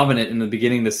so dominant in the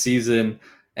beginning of the season,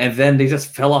 and then they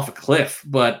just fell off a cliff.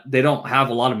 But they don't have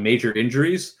a lot of major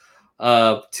injuries,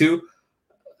 too.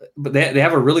 But they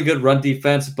have a really good run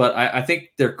defense, but I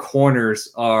think their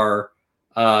corners are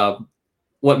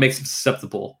what makes them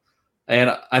susceptible.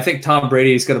 And I think Tom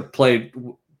Brady is going to play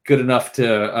good enough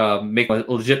to make a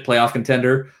legit playoff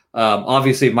contender.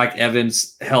 Obviously, Mike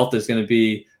Evans' health is going to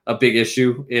be a big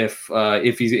issue if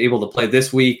he's able to play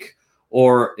this week,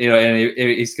 or and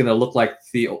he's going to look like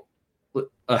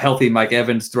a healthy Mike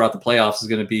Evans throughout the playoffs is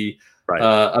going to be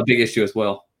a big issue as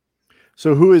well.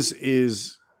 So who do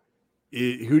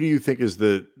you think is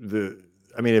the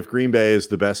I mean, if Green Bay is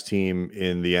the best team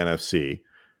in the NFC,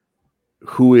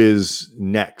 who is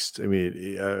next? I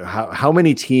mean, how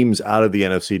many teams out of the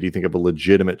NFC do you think have a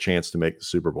legitimate chance to make the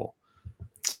Super Bowl?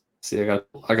 See, I got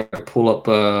to pull it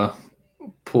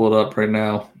up right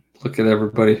now. Look at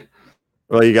everybody.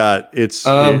 Well, you got it's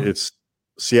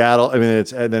Seattle. I mean,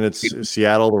 it's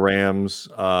Seattle, the Rams,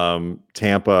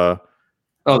 Tampa.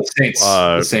 Oh,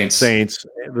 the Saints,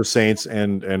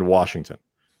 and Washington.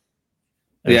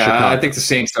 And Chicago. I think the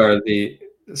Saints are the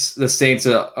Saints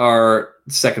are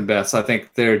second best. I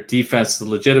think their defense is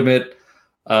legitimate.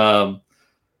 The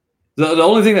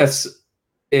only thing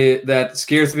that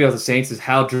scares me about the Saints is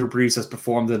how Drew Brees has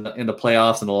performed in the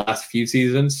playoffs in the last few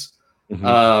seasons.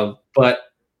 Mm-hmm. But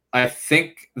I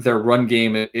think their run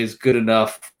game is good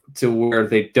enough to where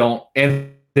they don't.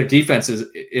 And their defense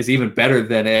is even better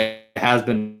than it has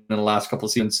been in the last couple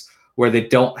of seasons, where they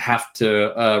don't have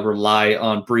to rely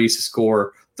on Brees to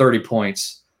score 30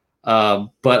 points.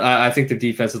 But I think their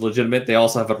defense is legitimate. They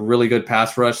also have a really good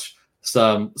pass rush,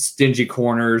 some stingy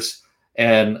corners,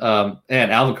 and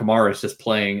Alvin Kamara is just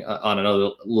playing on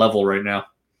another level right now.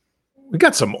 We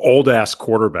got some old ass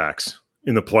quarterbacks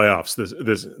in the playoffs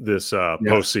this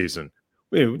postseason.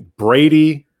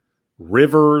 Brady,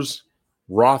 Rivers,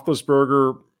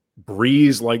 Roethlisberger,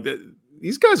 Breeze, like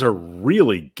these guys are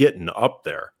really getting up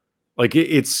there. Like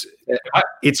it's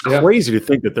crazy to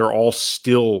think that they're all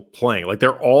still playing. Like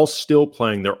they're all still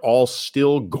playing. They're all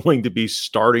still going to be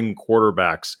starting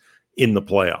quarterbacks in the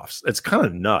playoffs. It's kind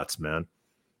of nuts, man.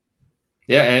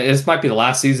 Yeah, and this might be the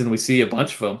last season we see a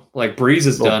bunch of them. Like Breeze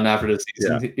is done after this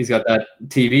season. Yeah. He's got that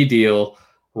TV deal.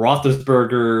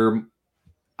 Roethlisberger,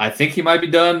 I think he might be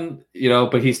done,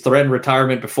 but he's threatened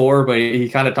retirement before, but he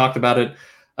kind of talked about it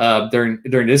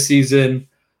during this season.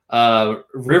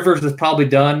 Rivers is probably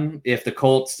done if the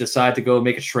Colts decide to go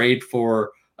make a trade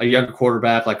for a younger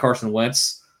quarterback like Carson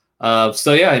Wentz.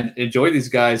 So yeah, enjoy these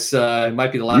guys. It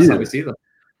might be the last time we see them.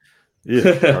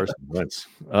 Yeah, Carson Wentz.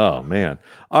 Oh man!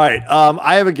 All right,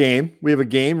 I have a game. We have a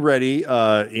game ready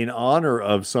in honor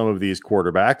of some of these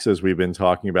quarterbacks, as we've been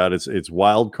talking about. It's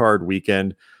Wild Card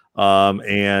Weekend,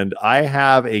 and I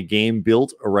have a game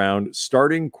built around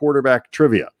starting quarterback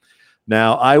trivia.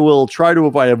 Now, I will try to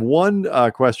avoid. I have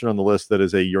one question on the list that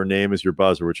is your name is your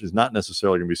buzzer, which is not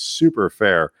necessarily going to be super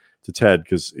fair to Ted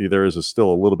because there is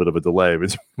still a little bit of a delay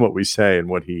between what we say and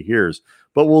what he hears.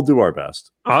 But we'll do our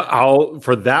best. I'll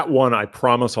for that one. I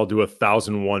promise I'll do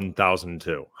 1,001,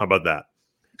 1,002. How about that?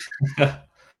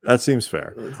 That seems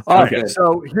fair. Okay,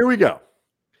 so here we go.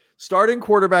 Starting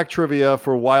quarterback trivia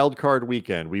for Wild Card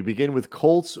Weekend. We begin with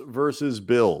Colts versus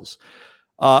Bills.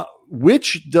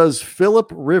 Which does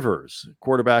Phillip Rivers,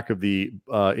 quarterback of the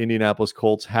Indianapolis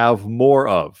Colts, have more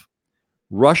of?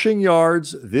 Rushing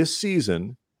yards this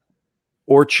season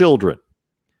or children?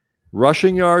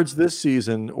 Rushing yards this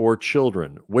season or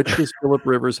children? Which does Phillip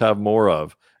Rivers have more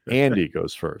of? Andy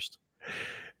goes first.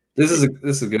 This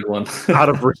is a good one.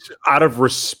 out of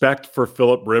respect for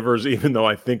Phillip Rivers, even though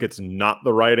I think it's not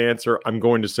the right answer, I'm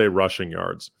going to say rushing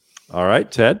yards. All right,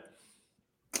 Ted.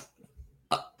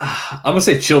 I'm going to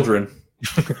say children.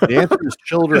 The answer is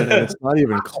children, and it's not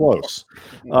even close.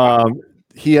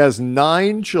 He has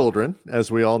 9 children,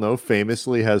 as we all know,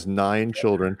 famously has 9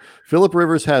 children. Phillip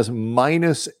Rivers has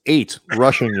 -8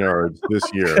 rushing yards this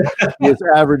year. He has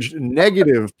averaged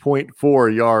negative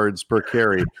 0.4 yards per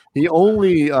carry. He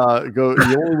only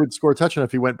would score a touchdown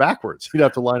if he went backwards. He'd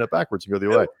have to line up backwards and go the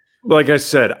other way. Like I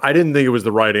said, I didn't think it was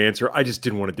the right answer. I just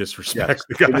didn't want to disrespect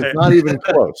the guy. It's not even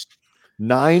close.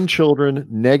 9 children,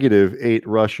 -8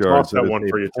 rush yards. That one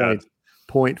for you, Ted.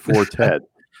 Point for Ted.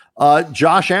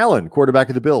 Josh Allen, quarterback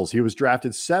of the Bills. He was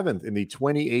drafted 7th in the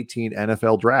 2018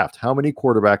 NFL draft. How many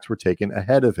quarterbacks were taken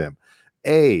ahead of him?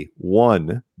 A,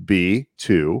 1, B,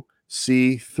 2,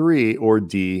 C, 3, or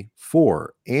D,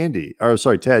 4?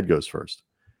 Ted goes first.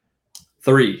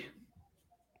 3.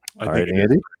 All right,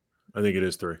 Andy? I think it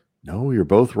is 3. No, you're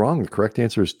both wrong. The correct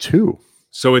answer is 2.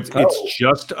 So it's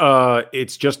just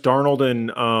Darnold and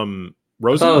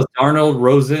Rosen? I thought it was Darnold,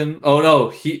 Rosen. Oh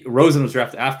no, Rosen was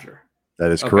drafted after.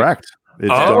 That is correct. It's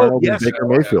Darnold and Baker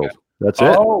Mayfield. Okay. That's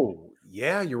it. Oh,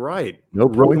 yeah, you're right. No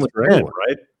points for anyone,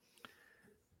 right?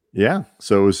 Yeah,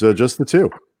 so it was just the 2.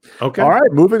 Okay. All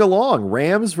right, moving along.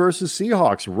 Rams versus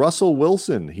Seahawks. Russell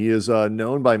Wilson. He is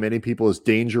known by many people as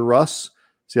Danger Russ.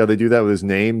 See how they do that with his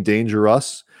name, Danger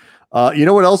Russ? You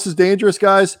know what else is dangerous,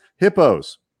 guys?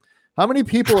 Hippos. How many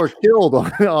people are killed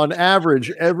on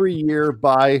average every year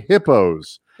by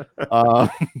hippos?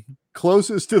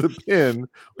 Closest to the pin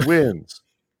wins.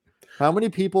 How many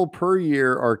people per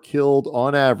year are killed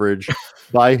on average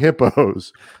by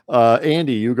hippos?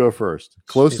 Andy, you go first.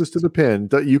 Closest to the pin.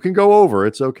 You can go over.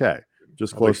 It's okay.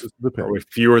 Just closest to the pin. Probably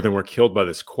fewer than were killed by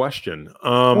this question.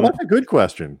 Well, that's a good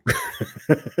question.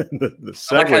 the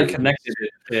segue, I like how you connected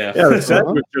it. Yeah, the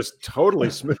segue was just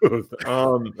totally smooth.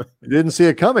 You didn't see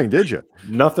it coming, did you?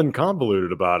 Nothing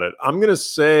convoluted about it. I'm going to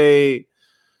say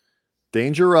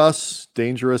dangerous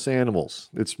animals.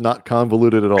 It's not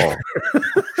convoluted at all.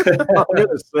 I'm going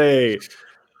to say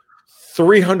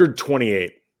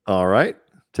 328. All right.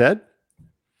 Ted?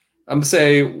 I'm going to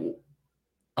say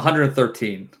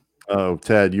 113. Oh,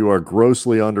 Ted, you are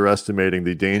grossly underestimating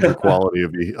the danger quality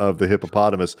of the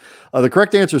hippopotamus. The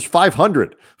correct answer is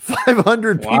 500.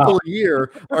 500 people a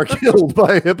year are killed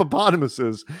by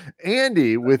hippopotamuses.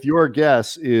 Andy, with your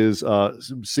guess, is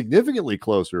significantly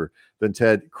closer than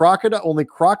Ted. Only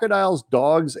crocodiles,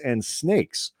 dogs, and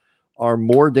snakes are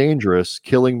more dangerous,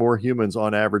 killing more humans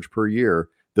on average per year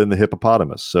than the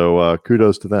hippopotamus. So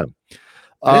kudos to them.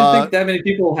 I didn't think that many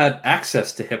people had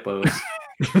access to hippos.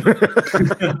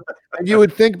 And you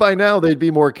would think by now they'd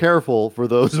be more careful for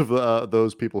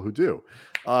those people who do.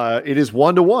 It is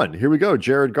 1-1. Here we go.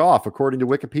 Jared Goff. According to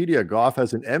Wikipedia, Goff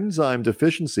has an enzyme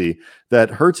deficiency that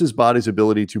hurts his body's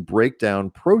ability to break down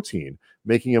protein,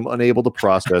 making him unable to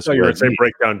process. So you're going to say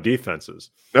break down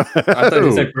defenses. I thought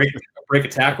you said break a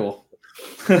tackle.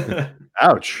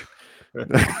 Ouch.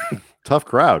 Tough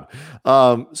crowd.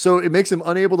 So it makes him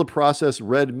unable to process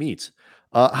red meat.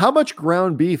 How much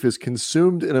ground beef is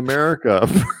consumed in America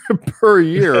per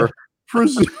year?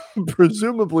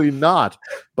 Presumably not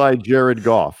by Jared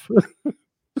Goff.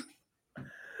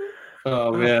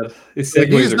 Oh man, these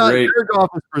segues are great. Jared Goff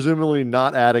is presumably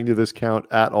not adding to this count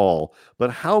at all. But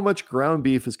how much ground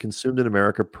beef is consumed in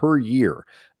America per year?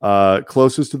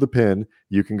 Closest to the pin,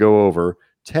 you can go over.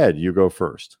 Ted, you go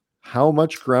first. How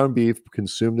much ground beef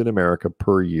consumed in America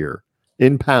per year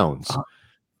in pounds?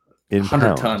 In 100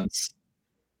 pounds. tons.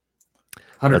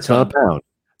 100 That's not a pound.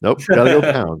 Nope, gotta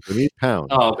go pounds. We need pounds.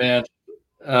 Oh man.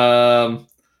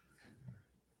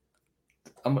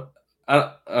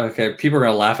 Okay, people are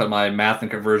gonna laugh at my math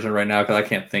and conversion right now because I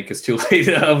can't think. It's too late.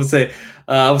 I would say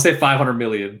 500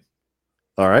 million.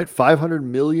 All right, 500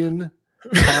 million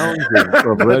pounds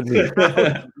of red meat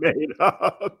made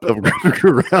up of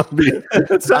ground beef.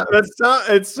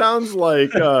 It sounds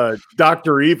like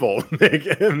Dr. Evil.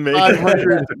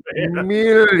 500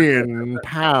 million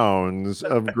pounds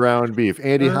of ground beef.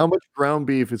 Andy, how much ground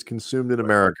beef is consumed in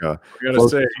America? I gotta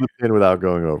say, without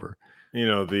going over.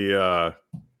 The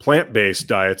plant-based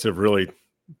diets have really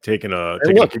taken a.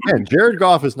 Look, again, Jared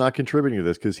Goff is not contributing to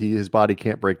this because his body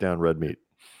can't break down red meat.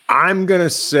 I'm gonna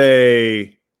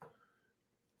say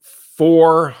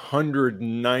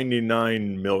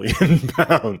 499 million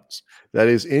pounds. That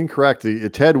is incorrect.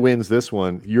 Ted wins this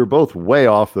one. You're both way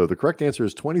off, though. The correct answer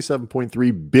is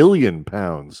 27.3 billion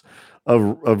pounds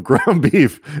of ground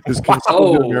beef is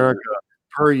consumed in America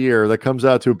per year. That comes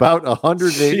out to about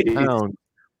 108 pounds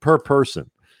per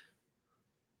person.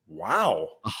 Wow.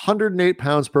 108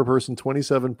 pounds per person,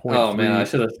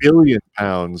 27.3 I billion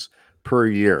pounds per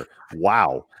year.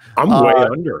 Wow. I'm way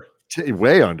under.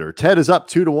 Way under. Ted is up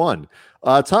 2-1.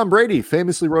 Tom Brady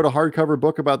famously wrote a hardcover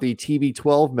book about the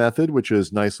TB12 method, which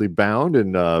is nicely bound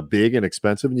and big and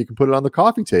expensive, and you can put it on the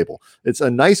coffee table. It's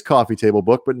a nice coffee table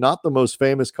book, but not the most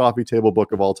famous coffee table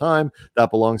book of all time.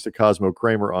 That belongs to Cosmo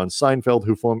Kramer on Seinfeld,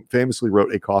 who famously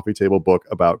wrote a coffee table book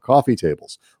about coffee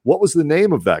tables. What was the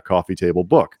name of that coffee table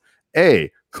book?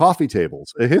 A, Coffee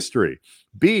Tables, A History.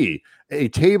 B, A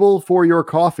Table for Your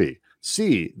Coffee.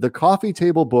 C, The Coffee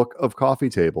Table Book of Coffee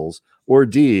Tables, or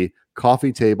D,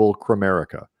 Coffee Table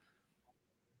Kramerica.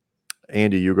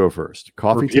 Andy, you go first.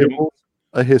 Coffee Tables,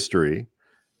 A History,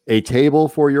 A Table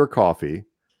for Your Coffee,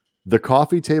 The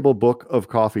Coffee Table Book of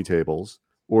Coffee Tables,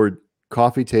 or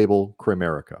Coffee Table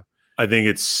Kramerica. I think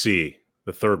it's C,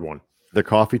 the third one. The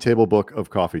Coffee Table Book of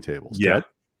Coffee Tables. Yeah. Ted?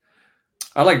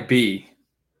 I like B.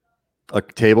 A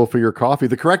Table for Your Coffee.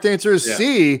 The correct answer is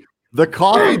C, The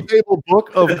Coffee Table Book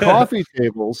of Coffee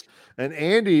Tables. And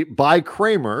Andy, by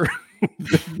Kramer,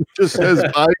 just says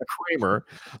by Kramer.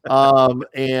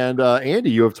 Andy,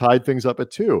 you have tied things up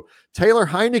at 2. Taylor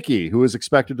Heineke, who is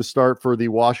expected to start for the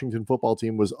Washington football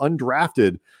team, was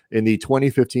undrafted in the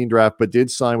 2015 draft, but did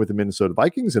sign with the Minnesota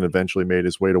Vikings and eventually made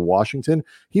his way to Washington.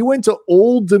 He went to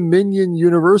Old Dominion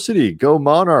University. Go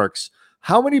Monarchs.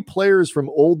 How many players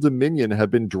from Old Dominion have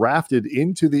been drafted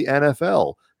into the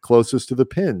NFL? Closest to the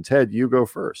pin. Ted, you go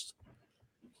first.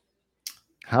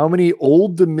 How many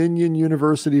Old Dominion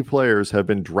University players have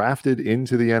been drafted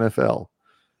into the NFL?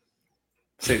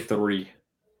 Say 3.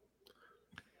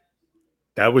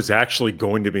 That was actually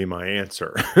going to be my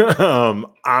answer.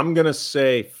 I'm going to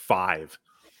say 5.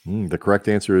 The correct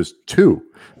answer is 2.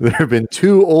 There have been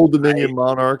 2 Old Dominion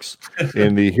Monarchs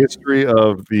in the history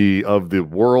of the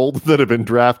world that have been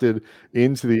drafted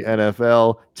into the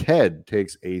NFL. Ted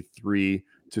takes a 3-2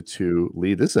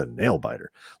 lead. This is a nail biter.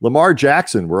 Lamar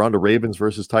Jackson, we're on to Ravens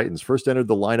versus Titans. First entered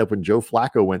the lineup when Joe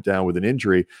Flacco went down with an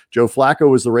injury. Joe Flacco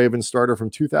was the Ravens starter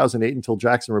from 2008 until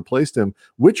Jackson replaced him.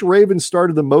 Which Ravens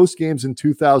started the most games in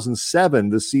 2007,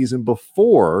 the season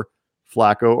before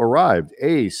Flacco arrived?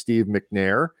 A, Steve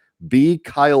McNair, B,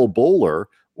 Kyle Bowler,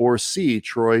 or C,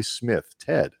 Troy Smith.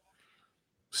 Ted.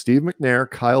 Steve McNair,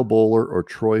 Kyle Bowler, or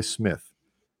Troy Smith?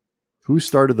 Who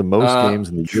started the most games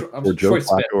in the year before Joe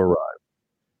Flacco arrived?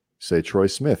 Say Troy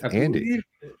Smith. Andy.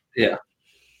 Yeah.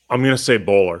 I'm going to say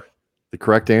Bowler. The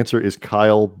correct answer is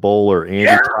Kyle Bowler. Andy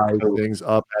ties things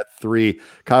up at 3.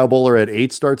 Kyle Bowler had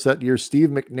 8 starts that year. Steve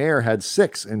McNair had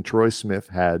 6, and Troy Smith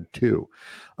had 2.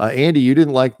 Andy, you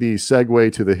didn't like the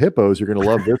segue to the hippos. You're going to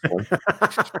love this one.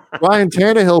 Ryan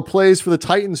Tannehill plays for the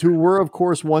Titans, who were, of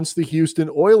course, once the Houston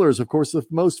Oilers. Of course, the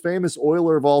most famous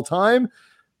Oiler of all time,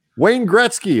 Wayne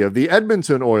Gretzky of the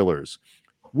Edmonton Oilers.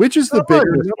 Which is the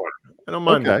bigger number? I don't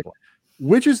mind that one.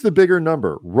 Which is the bigger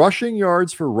number? Rushing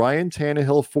yards for Ryan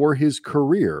Tannehill for his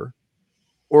career,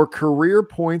 or career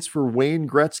points for Wayne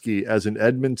Gretzky as an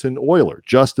Edmonton Oiler,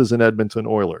 just as an Edmonton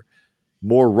Oiler?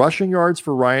 More rushing yards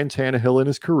for Ryan Tannehill in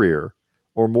his career,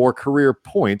 or more career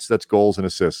points, that's goals and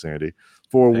assists, Andy,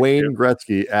 for Wayne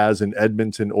Gretzky as an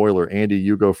Edmonton Oiler? Andy,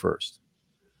 you go first.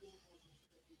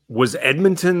 Was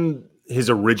Edmonton his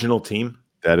original team?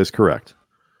 That is correct.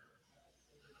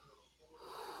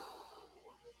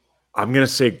 I'm going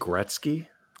to say Gretzky.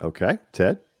 Okay.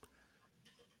 Ted?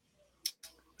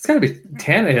 It's got to be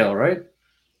Tannehill, right?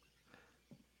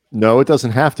 No, it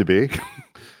doesn't have to be.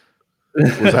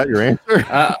 Was that your answer?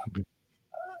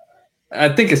 I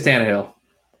think it's Tannehill.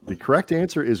 The correct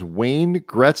answer is Wayne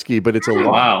Gretzky, but it's a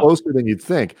lot closer than you'd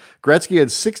think. Gretzky had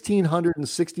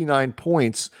 1,669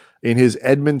 points in his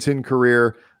Edmonton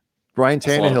career. Ryan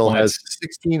Tannehill has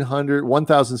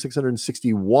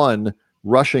 1,661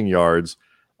 rushing yards.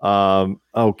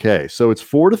 Okay, so it's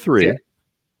 4-3. Yeah.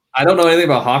 I don't know anything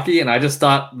about hockey, and I just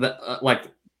thought that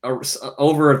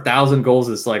over 1,000 goals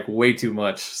is like way too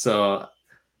much. So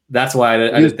that's why I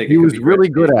didn't think he was really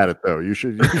good at it, though. You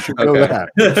should know that.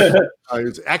 He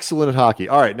was excellent at hockey.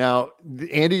 All right, now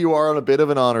Andy, you are on a bit of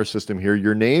an honor system here.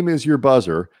 Your name is your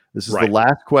buzzer. This is the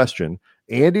last question.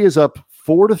 Andy is up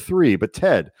 4-3, but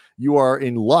Ted, you are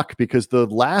in luck because the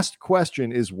last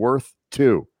question is worth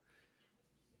 2.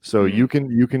 So you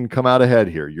can come out ahead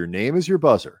here. Your name is your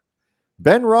buzzer.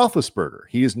 Ben Roethlisberger.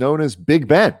 He is known as Big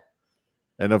Ben,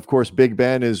 and of course, Big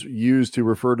Ben is used to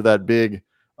refer to that big,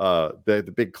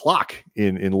 the big clock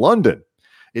in London.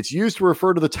 It's used to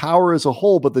refer to the tower as a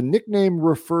whole, but the nickname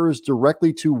refers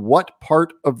directly to what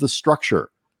part of the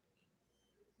structure?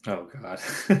 Oh God.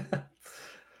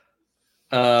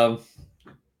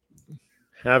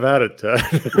 Have at it, Ted.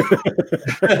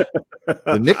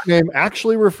 The nickname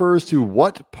actually refers to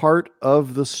what part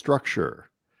of the structure?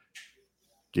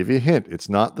 Give you a hint. It's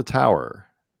not the tower.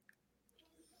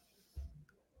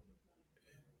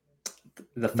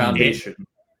 The foundation.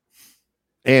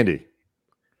 Andy.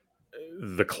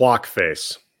 The clock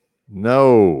face.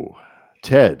 No.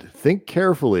 Ted, think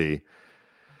carefully.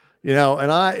 You know,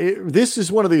 and this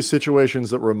is one of these situations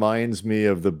that reminds me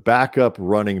of the backup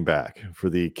running back for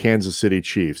the Kansas City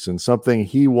Chiefs and something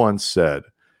he once said.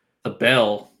 The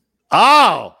bell.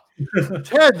 Oh,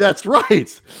 Ted, that's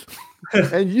right.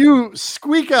 And you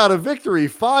squeak out a victory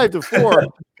 5-4.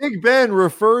 Big Ben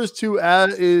refers to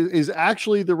is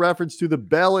actually the reference to the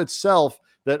bell itself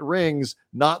that rings,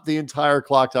 not the entire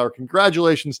clock tower.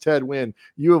 Congratulations, Ted Nguyen.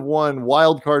 You have won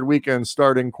Wild Card Weekend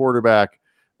starting quarterback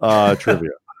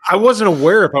trivia. I wasn't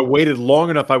aware if I waited long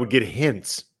enough I would get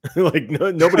hints. Nobody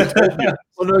told me.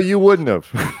 Well, no, you wouldn't have.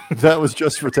 That was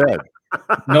just for Ted.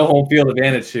 No home field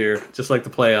advantage here, just like the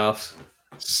playoffs.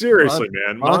 Seriously,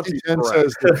 man. Monty 10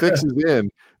 says the fix is in.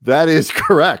 That is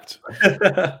correct.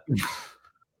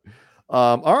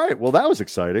 All right. Well, that was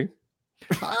exciting.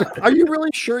 Are you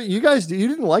really sure you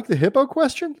didn't like the hippo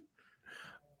question?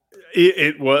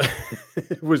 It was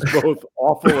it was both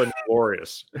awful and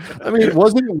glorious. I mean,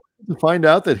 wasn't it to find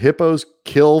out that hippos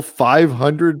kill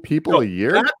 500 people a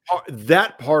year?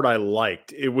 That part I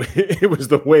liked. It was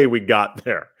the way we got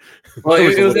there. Well,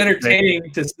 it was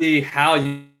entertaining to see how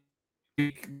you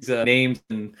use names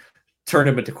and turn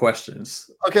them into questions.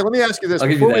 Okay, let me ask you this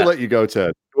before we let you go,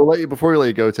 Ted. Before we let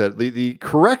you go, Ted.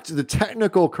 The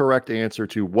technical correct answer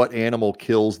to what animal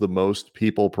kills the most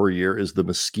people per year is the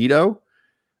mosquito.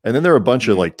 And then there are a bunch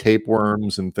of like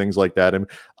tapeworms and things like that. And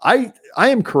I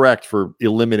am correct for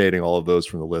eliminating all of those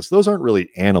from the list. Those aren't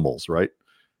really animals, right?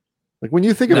 Like when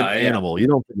you think of an animal, you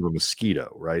don't think of a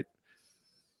mosquito, right?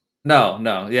 No.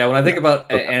 Yeah, when I think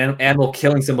about an animal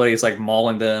killing somebody, it's like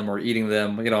mauling them or eating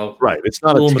them, Right. It's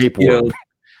not a tapeworm.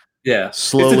 Yeah.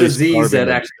 Slowly it's a disease that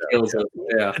actually kills them.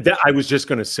 Yeah. I was just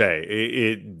going to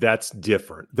say that's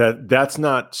different. That's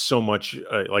not so much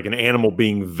like an animal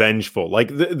being vengeful.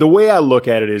 Like the way I look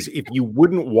at it is, if you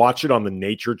wouldn't watch it on the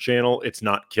Nature Channel, it's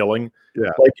not killing. Yeah.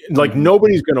 Like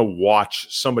nobody's going to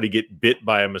watch somebody get bit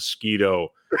by a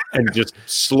mosquito and just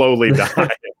slowly die.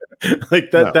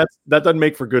 Like that. No. That doesn't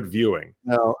make for good viewing.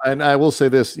 No, and I will say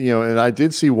this, and I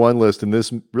did see one list, and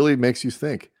this really makes you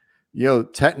think.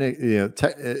 The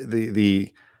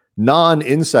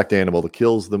non-insect animal that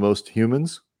kills the most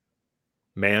humans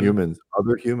Man. Humans,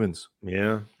 other humans.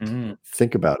 Yeah. Mm.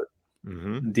 Think about it.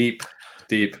 Mm-hmm. Deep.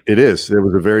 It is. It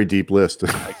was a very deep list.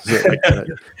 I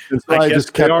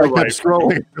just kept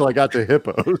scrolling until I got to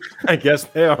hippos. I guess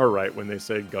they are right when they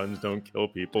say guns don't kill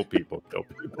people, people kill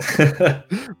people.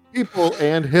 People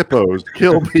and hippos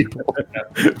kill people.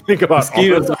 Think about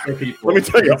mosquitoes are people. Let me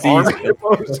tell you, armed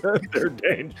hippos, they're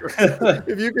dangerous.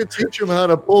 If you could teach them how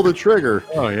to pull the trigger.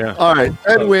 Oh, yeah. All right.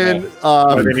 Ted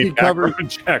Nguyen. They need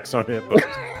background checks on hippos.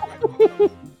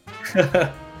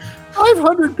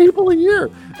 500 people a year.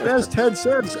 And as Ted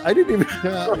says, I didn't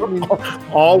even...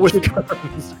 all with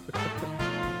guns.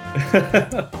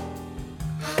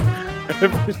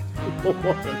 Every single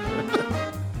one.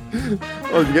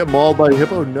 Oh, did you get mauled by a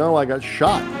hippo? No, I got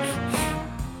shot.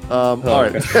 All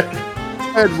right.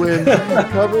 Ted Nguyen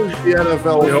covers the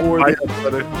NFL for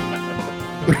the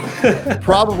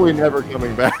probably never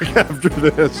coming back after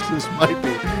this. This might be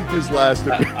his last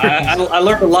appearance. I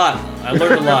learned a lot.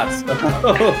 So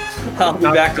I'll be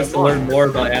back just to learn more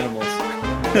about animals.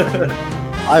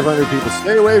 500 people.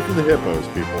 Stay away from the hippos,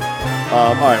 people.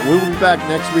 All right, we will be back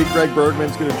next week. Greg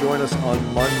Bergman's going to join us on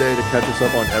Monday to catch us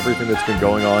up on everything that's been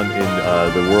going on in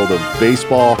the world of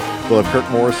baseball. We'll have Kirk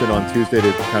Morrison on Tuesday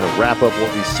to kind of wrap up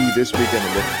what we see this weekend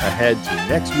and look ahead to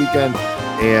next weekend.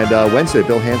 And Wednesday,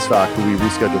 Bill Handstock, who we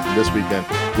rescheduled for this weekend,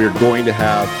 we are going to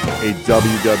have a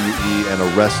WWE and a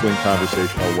wrestling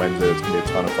conversation on Wednesday. It's going to be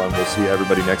a ton of fun. We'll see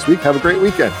everybody next week. Have a great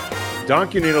weekend.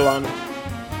 Danke, Niederlande.